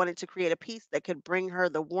 I wanted to create a piece that could bring her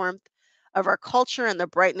the warmth of our culture and the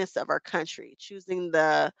brightness of our country. Choosing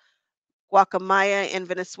the Guacamaya in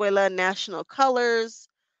Venezuela national colors,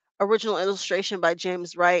 original illustration by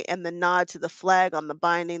James Wright, and the nod to the flag on the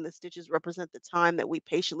binding. The stitches represent the time that we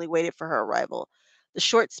patiently waited for her arrival. The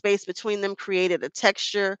short space between them created a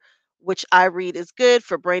texture which I read is good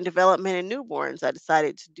for brain development in newborns. I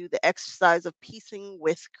decided to do the exercise of piecing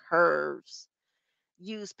with curves.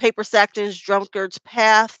 Use paper Sactin's Drunkard's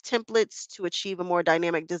Path templates to achieve a more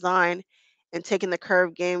dynamic design and taking the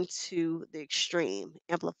curve game to the extreme,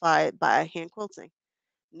 amplified by hand quilting.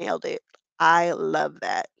 Nailed it. I love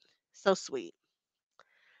that. So sweet.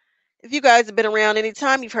 If you guys have been around any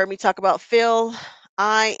time, you've heard me talk about Phil.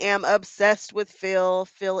 I am obsessed with Phil.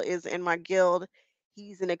 Phil is in my guild.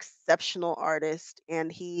 He's an exceptional artist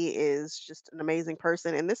and he is just an amazing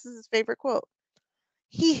person. And this is his favorite quote.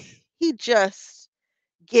 He he just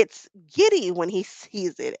gets giddy when he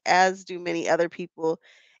sees it, as do many other people.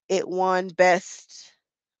 It won best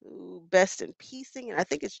in piecing, and I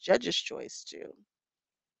think it's Judge's Choice too.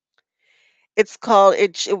 It's called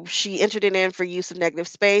she entered it in for use of negative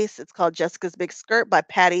space. It's called Jessica's Big Skirt by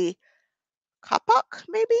Patty Kopok,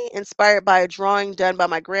 maybe inspired by a drawing done by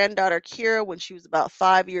my granddaughter Kira when she was about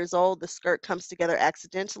 5 years old. The skirt comes together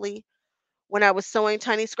accidentally when I was sewing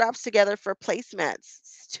tiny scraps together for placemats.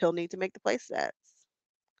 Still need to make the placemats.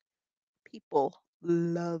 People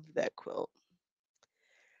love that quilt.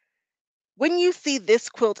 When you see this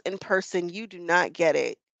quilt in person, you do not get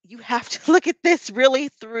it. You have to look at this really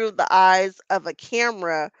through the eyes of a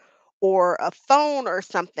camera or a phone or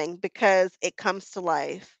something because it comes to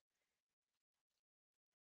life.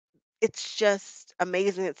 It's just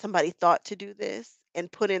amazing that somebody thought to do this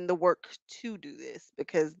and put in the work to do this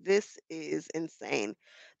because this is insane.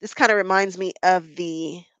 This kind of reminds me of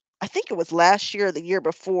the I think it was last year or the year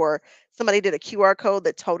before, somebody did a QR code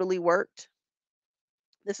that totally worked.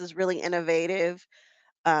 This is really innovative.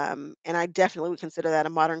 And I definitely would consider that a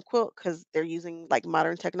modern quilt because they're using like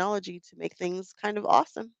modern technology to make things kind of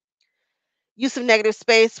awesome. Use of negative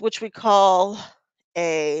space, which we call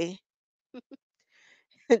a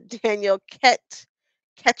Daniel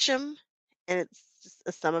Ketchum, and it's just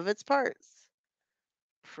a sum of its parts.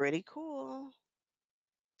 Pretty cool.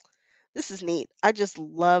 This is neat. I just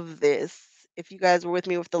love this. If you guys were with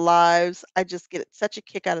me with the lives, I just get such a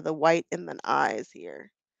kick out of the white in the eyes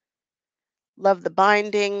here. Love the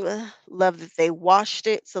binding. Love that they washed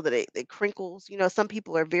it so that it crinkles. You know, some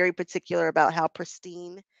people are very particular about how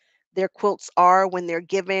pristine their quilts are when they're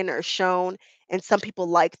given or shown. And some people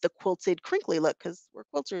like the quilted crinkly look because we're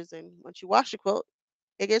quilters. And once you wash a quilt,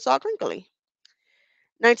 it gets all crinkly.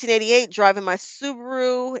 1988, driving my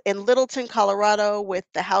Subaru in Littleton, Colorado, with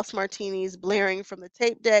the house martinis blaring from the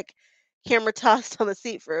tape deck, camera tossed on the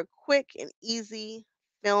seat for a quick and easy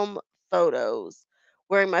film photos.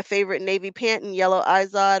 Wearing my favorite navy pant and yellow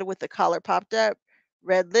izod with the collar popped up,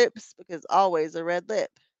 red lips, because always a red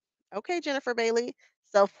lip. Okay, Jennifer Bailey,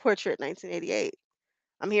 self portrait 1988.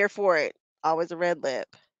 I'm here for it. Always a red lip.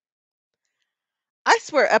 I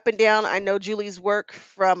swear up and down, I know Julie's work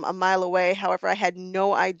from a mile away. However, I had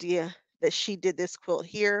no idea that she did this quilt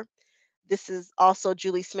here. This is also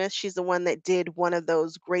Julie Smith. She's the one that did one of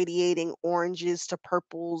those gradiating oranges to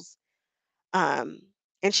purples. Um,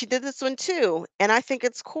 and she did this one too. And I think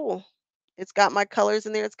it's cool. It's got my colors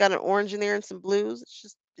in there. It's got an orange in there and some blues.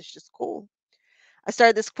 It's just cool. I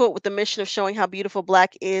started this quote with the mission of showing how beautiful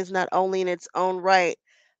black is, not only in its own right,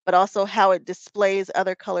 but also how it displays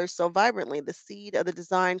other colors so vibrantly. The seed of the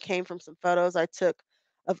design came from some photos I took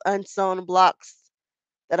of unsewn blocks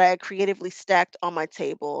that I had creatively stacked on my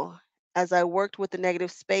table. As I worked with the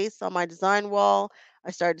negative space on my design wall,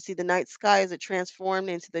 I started to see the night sky as it transformed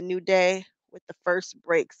into the new day with the first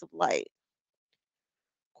breaks of light.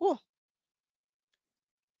 Cool.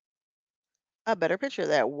 A better picture of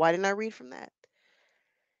that. Why didn't I read from that?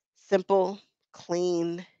 Simple,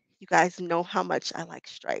 clean. You guys know how much I like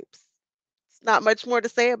stripes. It's not much more to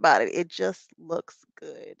say about it. It just looks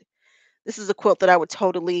good. This is a quilt that I would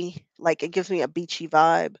totally like. It gives me a beachy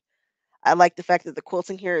vibe. I like the fact that the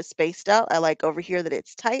quilting here is spaced out. I like over here that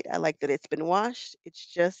it's tight. I like that it's been washed. It's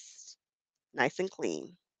just nice and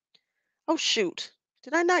clean. Oh, shoot.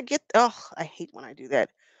 Did I not get? Oh, I hate when I do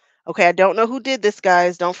that. Okay, I don't know who did this,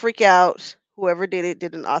 guys. Don't freak out. Whoever did it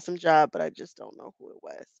did an awesome job, but I just don't know who it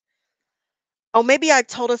was. Oh, maybe I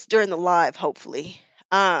told us during the live, hopefully.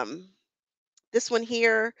 Um, this one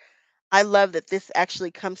here, I love that this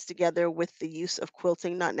actually comes together with the use of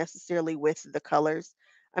quilting, not necessarily with the colors.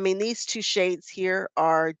 I mean, these two shades here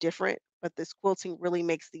are different, but this quilting really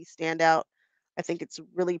makes these stand out. I think it's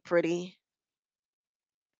really pretty.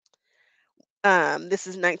 This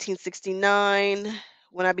is 1969.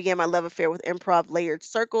 When I began my love affair with improv layered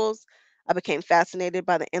circles, I became fascinated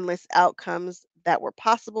by the endless outcomes that were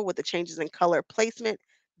possible with the changes in color placement,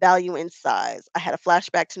 value, and size. I had a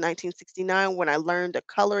flashback to 1969 when I learned a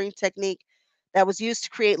coloring technique that was used to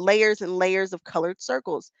create layers and layers of colored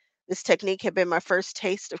circles. This technique had been my first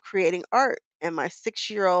taste of creating art, and my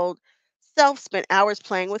 6-year-old self spent hours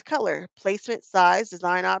playing with color, placement, size,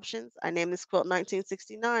 design options. I named this quilt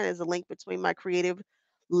 1969 as a link between my creative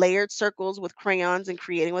layered circles with crayons and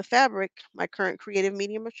creating with fabric, my current creative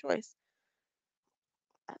medium of choice.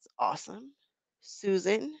 That's awesome.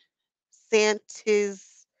 Susan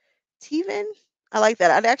Santis Steven. I like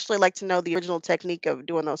that. I'd actually like to know the original technique of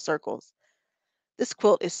doing those circles. This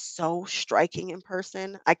quilt is so striking in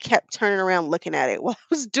person. I kept turning around looking at it while I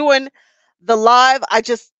was doing the live. I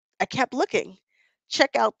kept looking.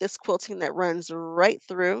 Check out this quilting that runs right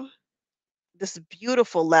through this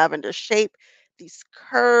beautiful lavender shape, these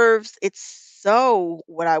curves. It's so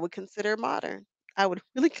what I would consider modern. I would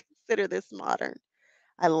really consider this modern.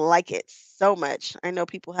 I like it so much. I know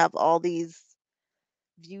people have all these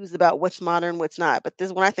views about what's modern, what's not. But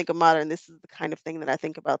this, when I think of modern, this is the kind of thing that I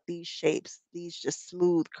think about. These shapes, these just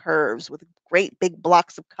smooth curves with great big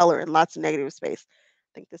blocks of color and lots of negative space. I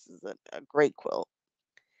think this is a great quilt.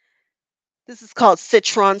 This is called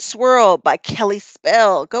Citron Swirl by Kelly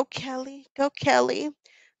Spell. Go Kelly, go Kelly.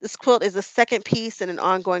 This quilt is a second piece in an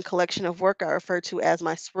ongoing collection of work I refer to as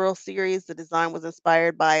my Swirl series. The design was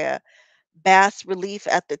inspired by a bas relief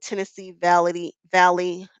at the Tennessee Valley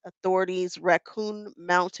Authority's Raccoon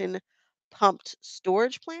Mountain Pumped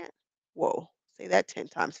Storage Plant. Whoa, say that 10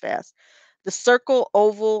 times fast. The circle,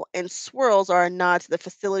 oval, and swirls are a nod to the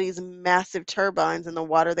facility's massive turbines and the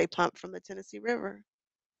water they pump from the Tennessee River.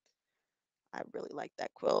 I really like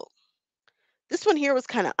that quilt. This one here was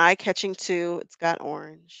kind of eye-catching too. It's got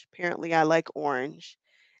orange. Apparently, I like orange.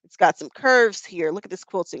 It's got some curves here. Look at this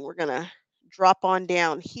quilting. We're gonna drop on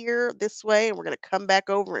down here this way, and we're gonna come back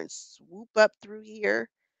over and swoop up through here.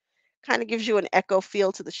 Kind of gives you an echo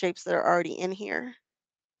feel to the shapes that are already in here.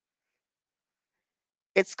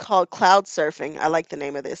 It's called Cloud Surfing. I like the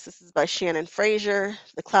name of this. This is by Shannon Fraser.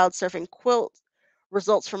 The Cloud Surfing quilt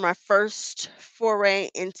results from my first foray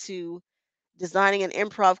into designing an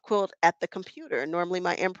improv quilt at the computer. Normally,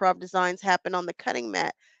 my improv designs happen on the cutting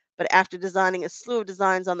mat, but after designing a slew of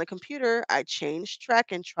designs on the computer, I changed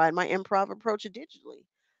track and tried my improv approach digitally.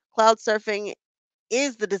 Cloud surfing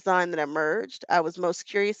is the design that emerged. I was most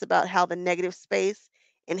curious about how the negative space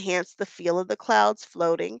enhanced the feel of the clouds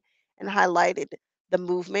floating and highlighted the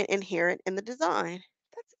movement inherent in the design.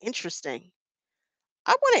 That's interesting.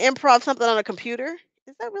 I want to improv something on a computer.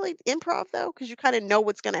 Is that really improv though? Because you kind of know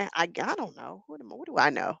what's gonna. I don't know. What do I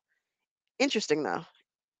know? Interesting though.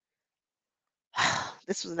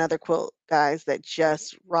 This was another quote, guys, that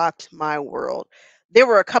just rocked my world. There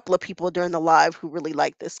were a couple of people during the live who really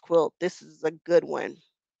liked this quilt. This is a good one.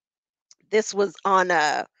 This was on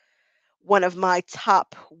one of my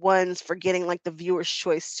top ones for getting like the viewer's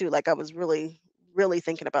choice too. Like I was really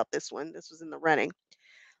thinking about this one. This was in the running.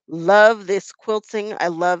 Love this quilting. I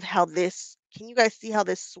love how this. Can you guys see how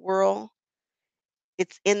this swirl?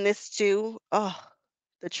 It's in this too. Oh,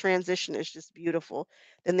 the transition is just beautiful.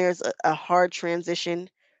 Then there's a hard transition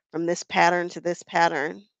from this pattern to this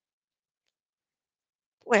pattern.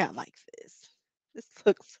 Boy, I like this. This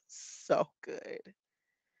looks so good.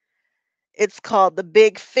 It's called The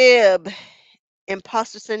Big Fib.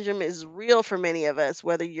 Imposter syndrome is real for many of us,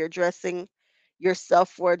 whether you're dressing yourself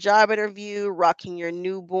for a job interview, rocking your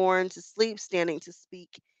newborn to sleep, standing to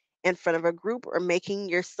speak in front of a group, or making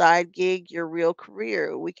your side gig your real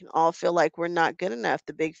career. We can all feel like we're not good enough.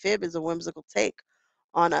 The Big Fib is a whimsical take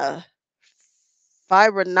on a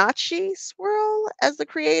Fibonacci swirl as the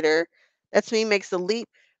creator. That's me makes the leap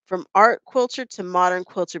from art quilter to modern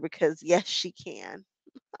quilter because yes, she can.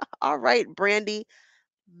 All right, Brandy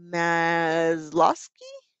Maslowski.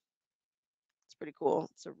 It's pretty cool.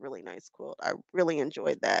 It's a really nice quilt. I really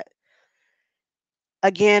enjoyed that.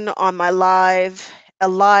 Again, on my live, a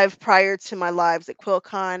live prior to my lives at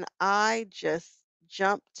QuiltCon, I just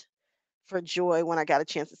jumped for joy when I got a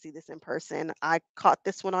chance to see this in person. I caught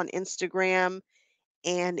this one on Instagram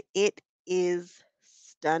and it is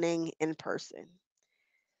stunning in person.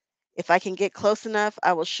 If I can get close enough,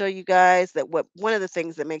 I will show you guys that what one of the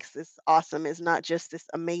things that makes this awesome is not just this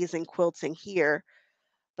amazing quilting here,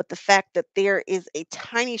 but the fact that there is a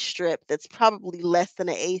tiny strip that's probably less than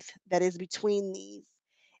an eighth that is between these.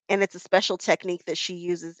 And it's a special technique that she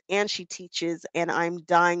uses and she teaches, and I'm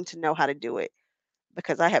dying to know how to do it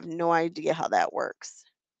because I have no idea how that works.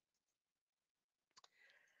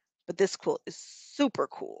 But this quilt is super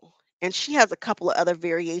cool. And she has a couple of other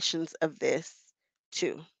variations of this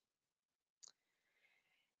too.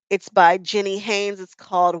 It's by Jenny Haynes. It's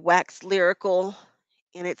called Wax Lyrical.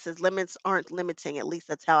 And it says limits aren't limiting. At least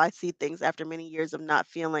that's how I see things after many years of not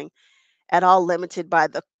feeling at all limited by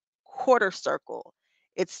the quarter circle.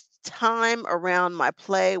 It's time around my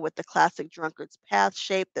play with the classic drunkard's path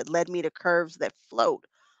shape that led me to curves that float,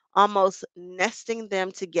 almost nesting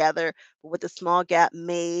them together, but with a small gap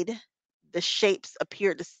made the shapes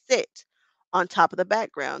appear to sit on top of the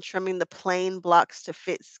background, trimming the plain blocks to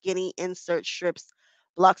fit skinny insert strips.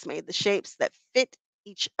 Blocks made the shapes that fit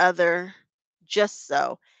each other just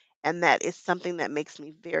so, and that is something that makes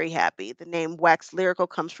me very happy. The name Wax Lyrical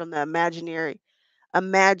comes from the imaginary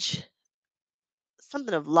imag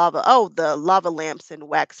something of lava. Oh, the lava lamps and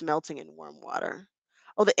wax melting in warm water.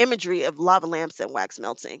 Oh, the imagery of lava lamps and wax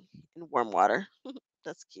melting in warm water.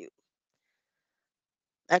 That's cute.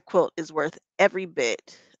 That quilt is worth every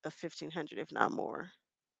bit of 1500 if not more.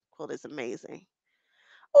 Quilt is amazing.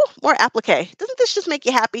 Oh, more applique. Doesn't this just make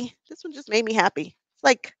you happy? This one just made me happy. It's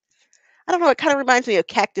like, I don't know, it kind of reminds me of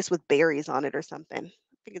cactus with berries on it or something.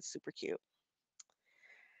 I think it's super cute.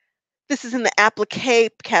 This is in the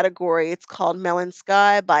applique category. It's called Melon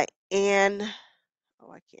Sky by Anne.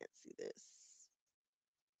 Oh, I can't see this.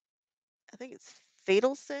 I think it's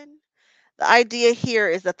Fadelson. The idea here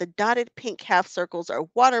is that the dotted pink half circles are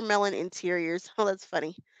watermelon interiors. Oh, that's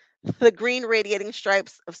funny. The green radiating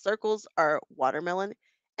stripes of circles are watermelon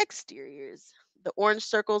exteriors. The orange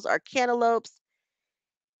circles are cantaloupes,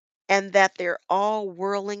 and that they're all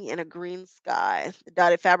whirling in a green sky. The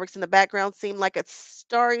dotted fabrics in the background seem like a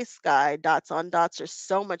starry sky. Dots on dots are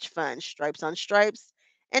so much fun. Stripes on stripes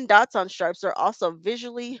and dots on stripes are also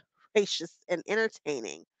visually gracious and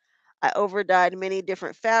entertaining. I overdyed many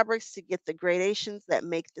different fabrics to get the gradations that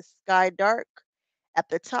make the sky dark at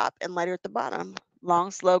the top and lighter at the bottom.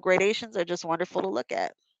 Long, slow gradations are just wonderful to look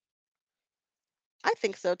at. I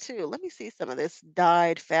think so too. Let me see some of this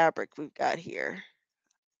dyed fabric we've got here.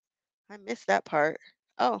 I missed that part.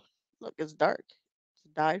 Oh, look, it's dark.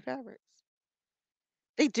 It's dyed fabrics.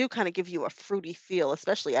 They do kind of give you a fruity feel,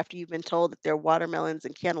 especially after you've been told that they're watermelons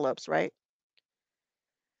and cantaloupes, right?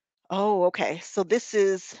 Oh, okay. So this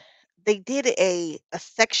is they did a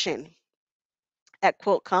section at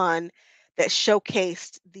QuiltCon that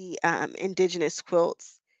showcased the indigenous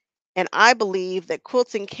quilts, and I believe that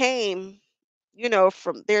quilting came,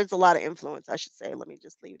 from there's a lot of influence, I should say. Let me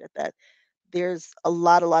just leave it at that. There's a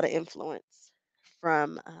lot of influence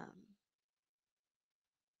from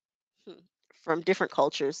hmm, from different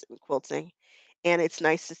cultures in quilting, and it's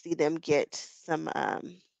nice to see them get some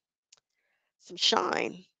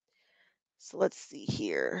shine. So let's see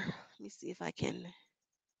here. Let me see if I can.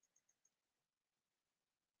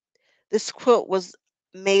 This quilt was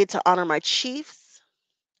made to honor my chiefs,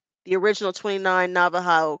 the original 29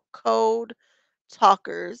 Navajo code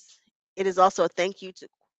talkers. It is also a thank you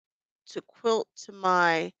to quilt to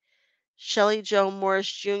my Shelley Joe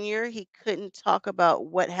Morris Jr. He couldn't talk about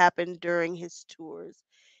what happened during his tours.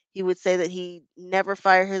 He would say that he never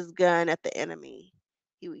fired his gun at the enemy.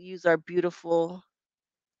 He would use our beautiful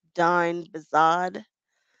Dine Bazad.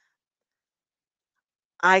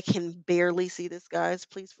 I can barely see this, guys.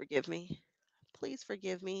 Please forgive me. Please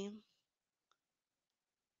forgive me.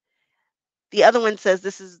 The other one says,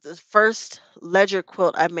 "This is the first ledger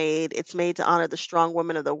quilt I made. It's made to honor the strong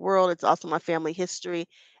women of the world. It's also my family history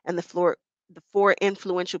and the four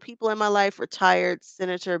influential people in my life, retired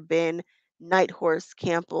Senator Ben Nighthorse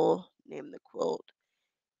Campbell named the quilt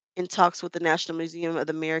in talks with the National Museum of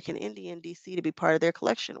the American Indian, DC, to be part of their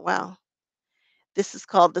collection." Wow. This is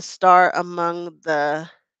called The Star Among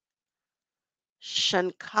the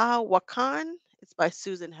Shankawakan. It's by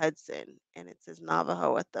Susan Hudson, and it says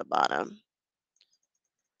Navajo at the bottom.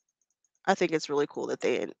 I think it's really cool that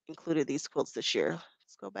they included these quilts this year.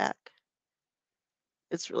 Let's go back.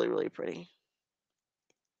 It's really, really pretty.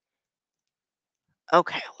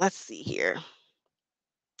 Okay, let's see here.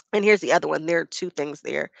 And here's the other one. There are two things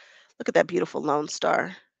there. Look at that beautiful Lone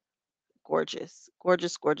Star. Gorgeous,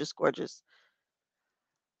 gorgeous, gorgeous, gorgeous.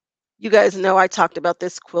 You guys know I talked about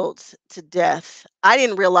this quilt to death. I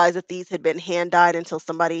didn't realize that these had been hand dyed until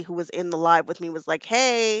somebody who was in the live with me was like,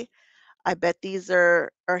 "Hey, I bet these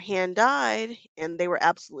are hand dyed," and they were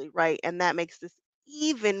absolutely right. And that makes this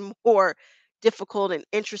even more difficult and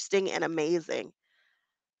interesting and amazing.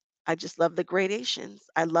 I just love the gradations.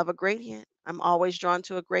 I love a gradient. I'm always drawn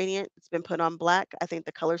to a gradient. It's been put on black. I think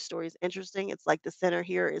the color story is interesting. It's like the center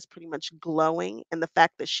here is pretty much glowing, and the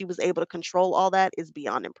fact that she was able to control all that is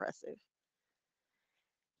beyond impressive.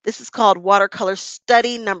 This is called Watercolor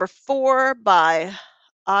Study number 4 by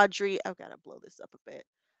Audrey. I've got to blow this up a bit.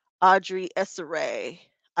 Audrey Essere.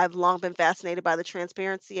 I've long been fascinated by the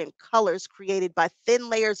transparency and colors created by thin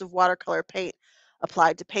layers of watercolor paint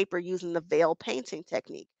applied to paper using the veil painting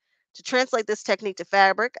technique. To translate this technique to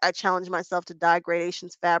fabric, I challenged myself to dye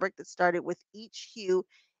gradations fabric that started with each hue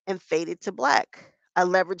and faded to black. I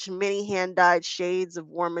leveraged many hand dyed shades of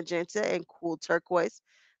warm magenta and cool turquoise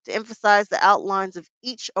to emphasize the outlines of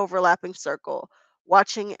each overlapping circle,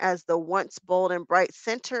 watching as the once bold and bright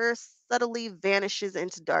center subtly vanishes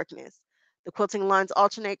into darkness. The quilting lines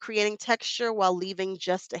alternate, creating texture while leaving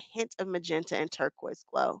just a hint of magenta and turquoise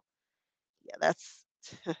glow. Yeah, that's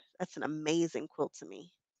that's an amazing quilt to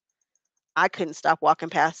me. I couldn't stop walking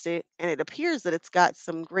past it, and it appears that it's got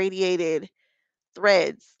some gradiated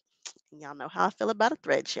threads. And y'all know how I feel about a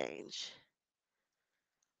thread change.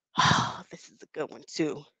 Oh, this is a good one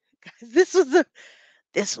too. Guys,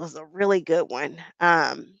 this was a really good one.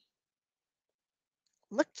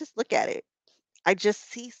 Look at it. I just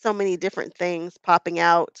see so many different things popping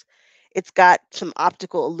out. It's got some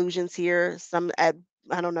optical illusions here. Some at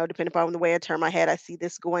I don't know, depending upon the way I turn my head, I see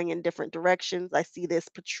this going in different directions. I see this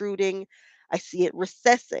protruding. I see it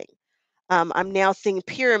recessing. I'm now seeing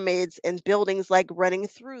pyramids and buildings like running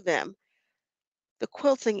through them. The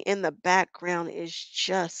quilting in the background is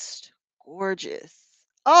just gorgeous.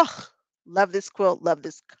 Oh, love this quilt. Love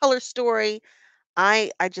this color story. I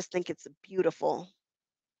just think it's beautiful.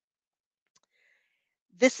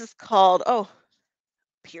 This is called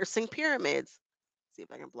Piercing Pyramids. See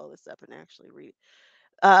if I can blow this up and actually read.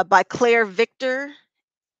 By Claire Victor.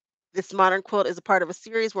 This modern quilt is a part of a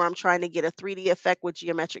series where I'm trying to get a 3D effect with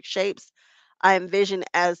geometric shapes. I envision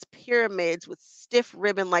as pyramids with stiff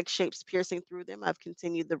ribbon like shapes piercing through them. I've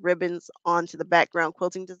continued the ribbons onto the background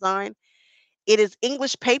quilting design. It is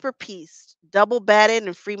English paper piece, double batted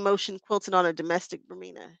and free motion quilted on a domestic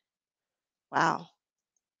Bermuda. Wow,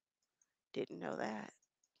 didn't know that.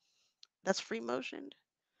 That's free motion.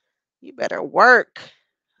 You better work.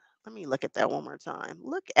 Let me look at that one more time.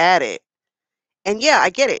 Look at it. And yeah, I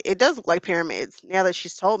get it. It does look like pyramids. Now that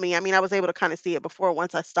she's told me, I mean, I was able to kind of see it before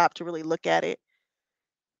once I stopped to really look at it.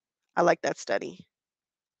 I like that study.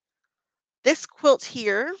 This quilt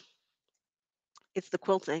here, it's the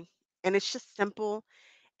quilting, and it's just simple,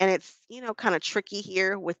 and it's, kind of tricky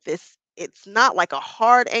here with this. It's not like a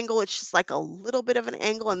hard angle, it's just like a little bit of an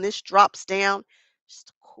angle, and this drops down. Just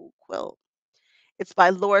a cool quilt. It's by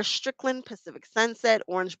Laura Strickland, Pacific Sunset,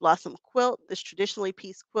 Orange Blossom Quilt. This traditionally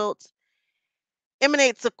piece quilt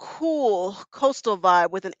emanates a cool coastal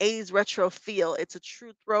vibe with an 80s retro feel. It's a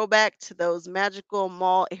true throwback to those magical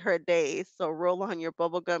mall era days. So roll on your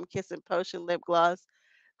bubblegum kissing potion lip gloss,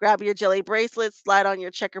 grab your jelly bracelets, slide on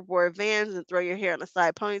your checkerboard Vans, and throw your hair in a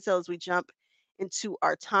side ponytail as we jump into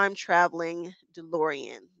our time traveling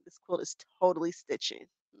DeLorean. This quilt is totally stitching.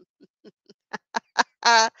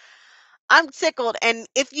 I'm tickled, and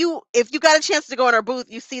if you got a chance to go in her booth,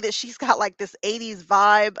 you see that she's got like this 80s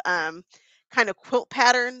vibe, kind of quilt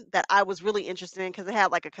pattern that I was really interested in because it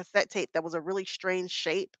had like a cassette tape that was a really strange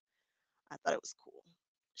shape. I thought it was cool.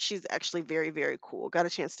 She's actually very, very cool. Got a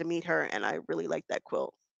chance to meet her, and I really like that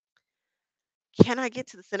quilt. Can I get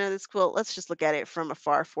to the center of this quilt? Let's just look at it from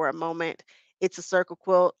afar for a moment. It's a circle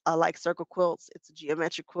quilt. I like circle quilts. It's a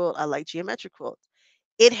geometric quilt. I like geometric quilts.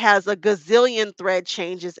 It has a gazillion thread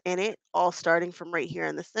changes in it, all starting from right here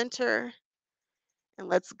in the center. And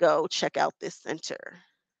let's go check out this center.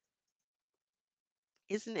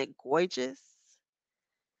 Isn't it gorgeous?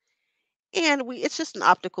 And it's just an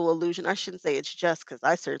optical illusion. I shouldn't say it's just because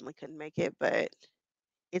I certainly couldn't make it, but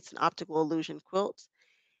it's an optical illusion quilt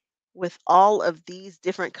with all of these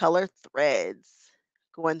different color threads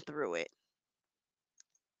going through it.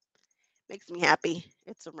 Makes me happy.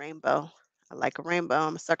 It's a rainbow. I like a rainbow.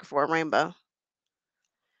 I'm a sucker for a rainbow.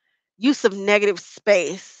 Use of negative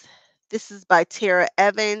space. This is by Tara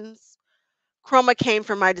Evans. Chroma came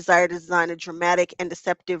from my desire to design a dramatic and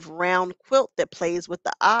deceptive round quilt that plays with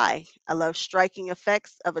the eye. I love striking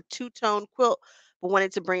effects of a two-tone quilt, but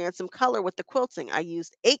wanted to bring in some color with the quilting. I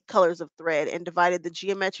used 8 colors of thread and divided the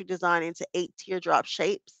geometric design into 8 teardrop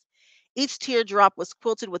shapes. Each teardrop was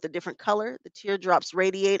quilted with a different color. The teardrops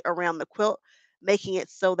radiate around the quilt, making it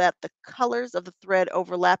so that the colors of the thread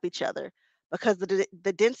overlap each other. Because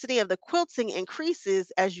the density of the quilting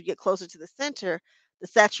increases as you get closer to the center, the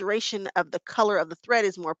saturation of the color of the thread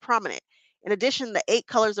is more prominent. In addition, the 8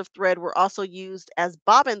 colors of thread were also used as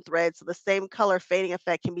bobbin thread, so the same color fading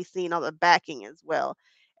effect can be seen on the backing as well.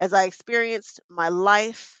 As I experienced my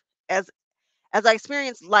life, as I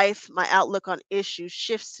experience life, my outlook on issues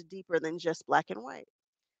shifts to deeper than just black and white.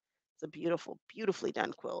 It's a beautiful, beautifully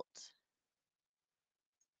done quilt.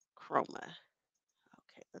 Chroma.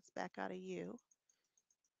 Okay, let's back out of you.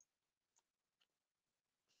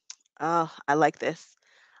 Oh, I like this.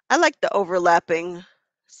 I like the overlapping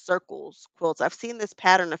circles quilts. I've seen this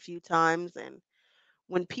pattern a few times, and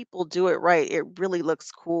when people do it right, it really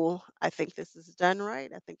looks cool. I think this is done right.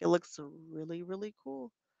 I think it looks really, really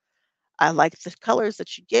cool. I like the colors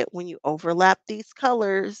that you get when you overlap these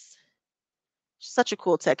colors. Such a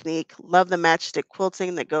cool technique. Love the matchstick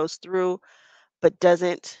quilting that goes through, but does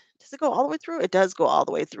it go all the way through? It does go all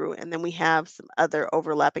the way through. And then we have some other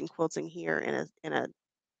overlapping quilting here in a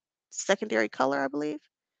secondary color, I believe.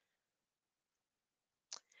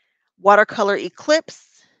 Watercolor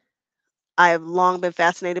Eclipse. I have long been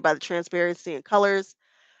fascinated by the transparency in colors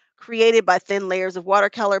created by thin layers of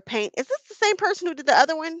watercolor paint. Is this the same person who did the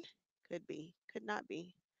other one? Could be, could not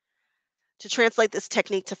be. To translate this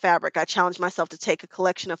technique to fabric, I challenged myself to take a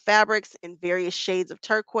collection of fabrics in various shades of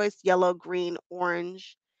turquoise, yellow, green,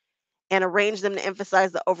 orange, and arrange them to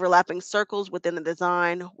emphasize the overlapping circles within the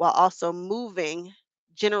design while also moving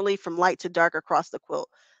generally from light to dark across the quilt.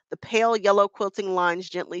 The pale yellow quilting lines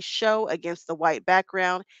gently show against the white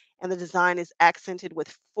background, and the design is accented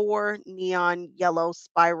with 4 neon yellow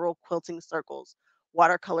spiral quilting circles.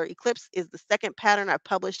 Watercolor Eclipse is the second pattern I've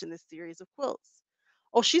published in this series of quilts.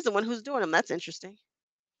 Oh, she's the one who's doing them. That's interesting.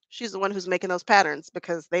 She's the one who's making those patterns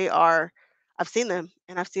because I've seen them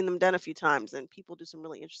and I've seen them done a few times and people do some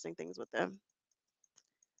really interesting things with them.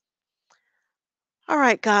 All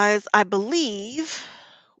right, guys, I believe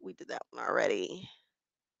we did that one already.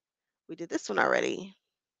 We did this one already.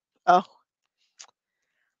 Oh,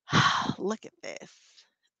 look at this.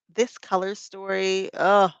 This color story.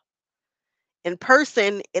 Oh, in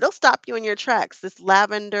person, it'll stop you in your tracks. This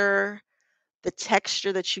lavender, the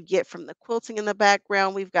texture that you get from the quilting in the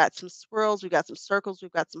background. We've got some swirls, we've got some circles,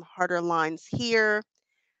 we've got some harder lines here.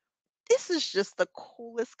 This is just the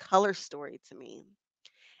coolest color story to me.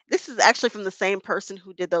 This is actually from the same person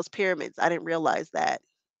who did those pyramids. I didn't realize that.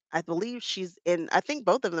 I believe she's in, I think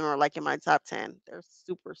both of them are like in my top 10. They're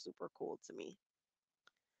super, super cool to me.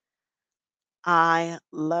 I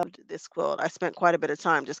loved this quilt. I spent quite a bit of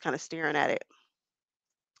time just kind of staring at it.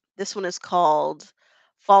 This one is called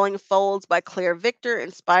Falling Folds by Claire Victor,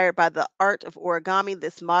 inspired by the art of origami.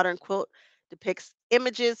 This modern quilt depicts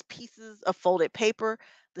images, pieces of folded paper.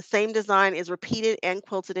 The same design is repeated and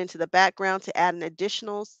quilted into the background to add an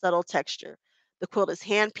additional subtle texture. The quilt is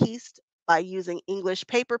hand pieced by using English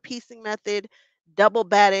paper piecing method, double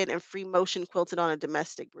batted and free motion quilted on a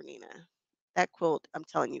domestic Bernina. That quilt, I'm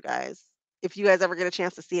telling you guys, if you guys ever get a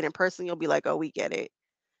chance to see it in person, you'll be like, oh, we get it.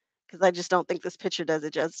 Because I just don't think this picture does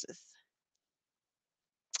it justice.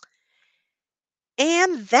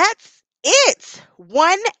 And that's it.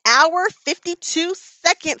 1 hour, 52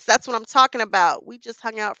 seconds. That's what I'm talking about. We just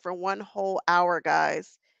hung out for 1 whole hour,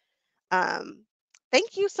 guys. Um,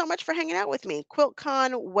 Thank you so much for hanging out with me.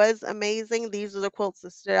 QuiltCon was amazing. These are the quilts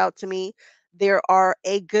that stood out to me. There are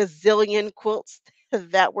a gazillion quilts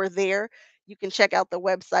that were there. You can check out the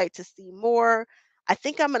website to see more. I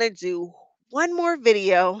think I'm going to do one more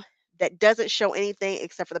video that doesn't show anything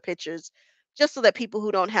except for the pictures, just so that people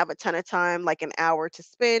who don't have a ton of time, like an hour to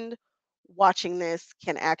spend watching this,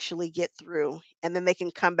 can actually get through. And then they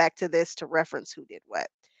can come back to this to reference who did what.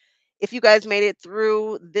 If you guys made it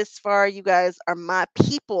through this far, you guys are my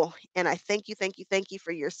people. And I thank you, thank you, thank you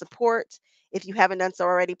for your support. If you haven't done so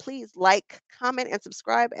already, please like, comment, and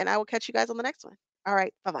subscribe. And I will catch you guys on the next one. All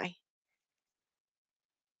right. Bye bye.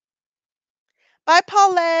 Bye,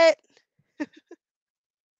 Paulette.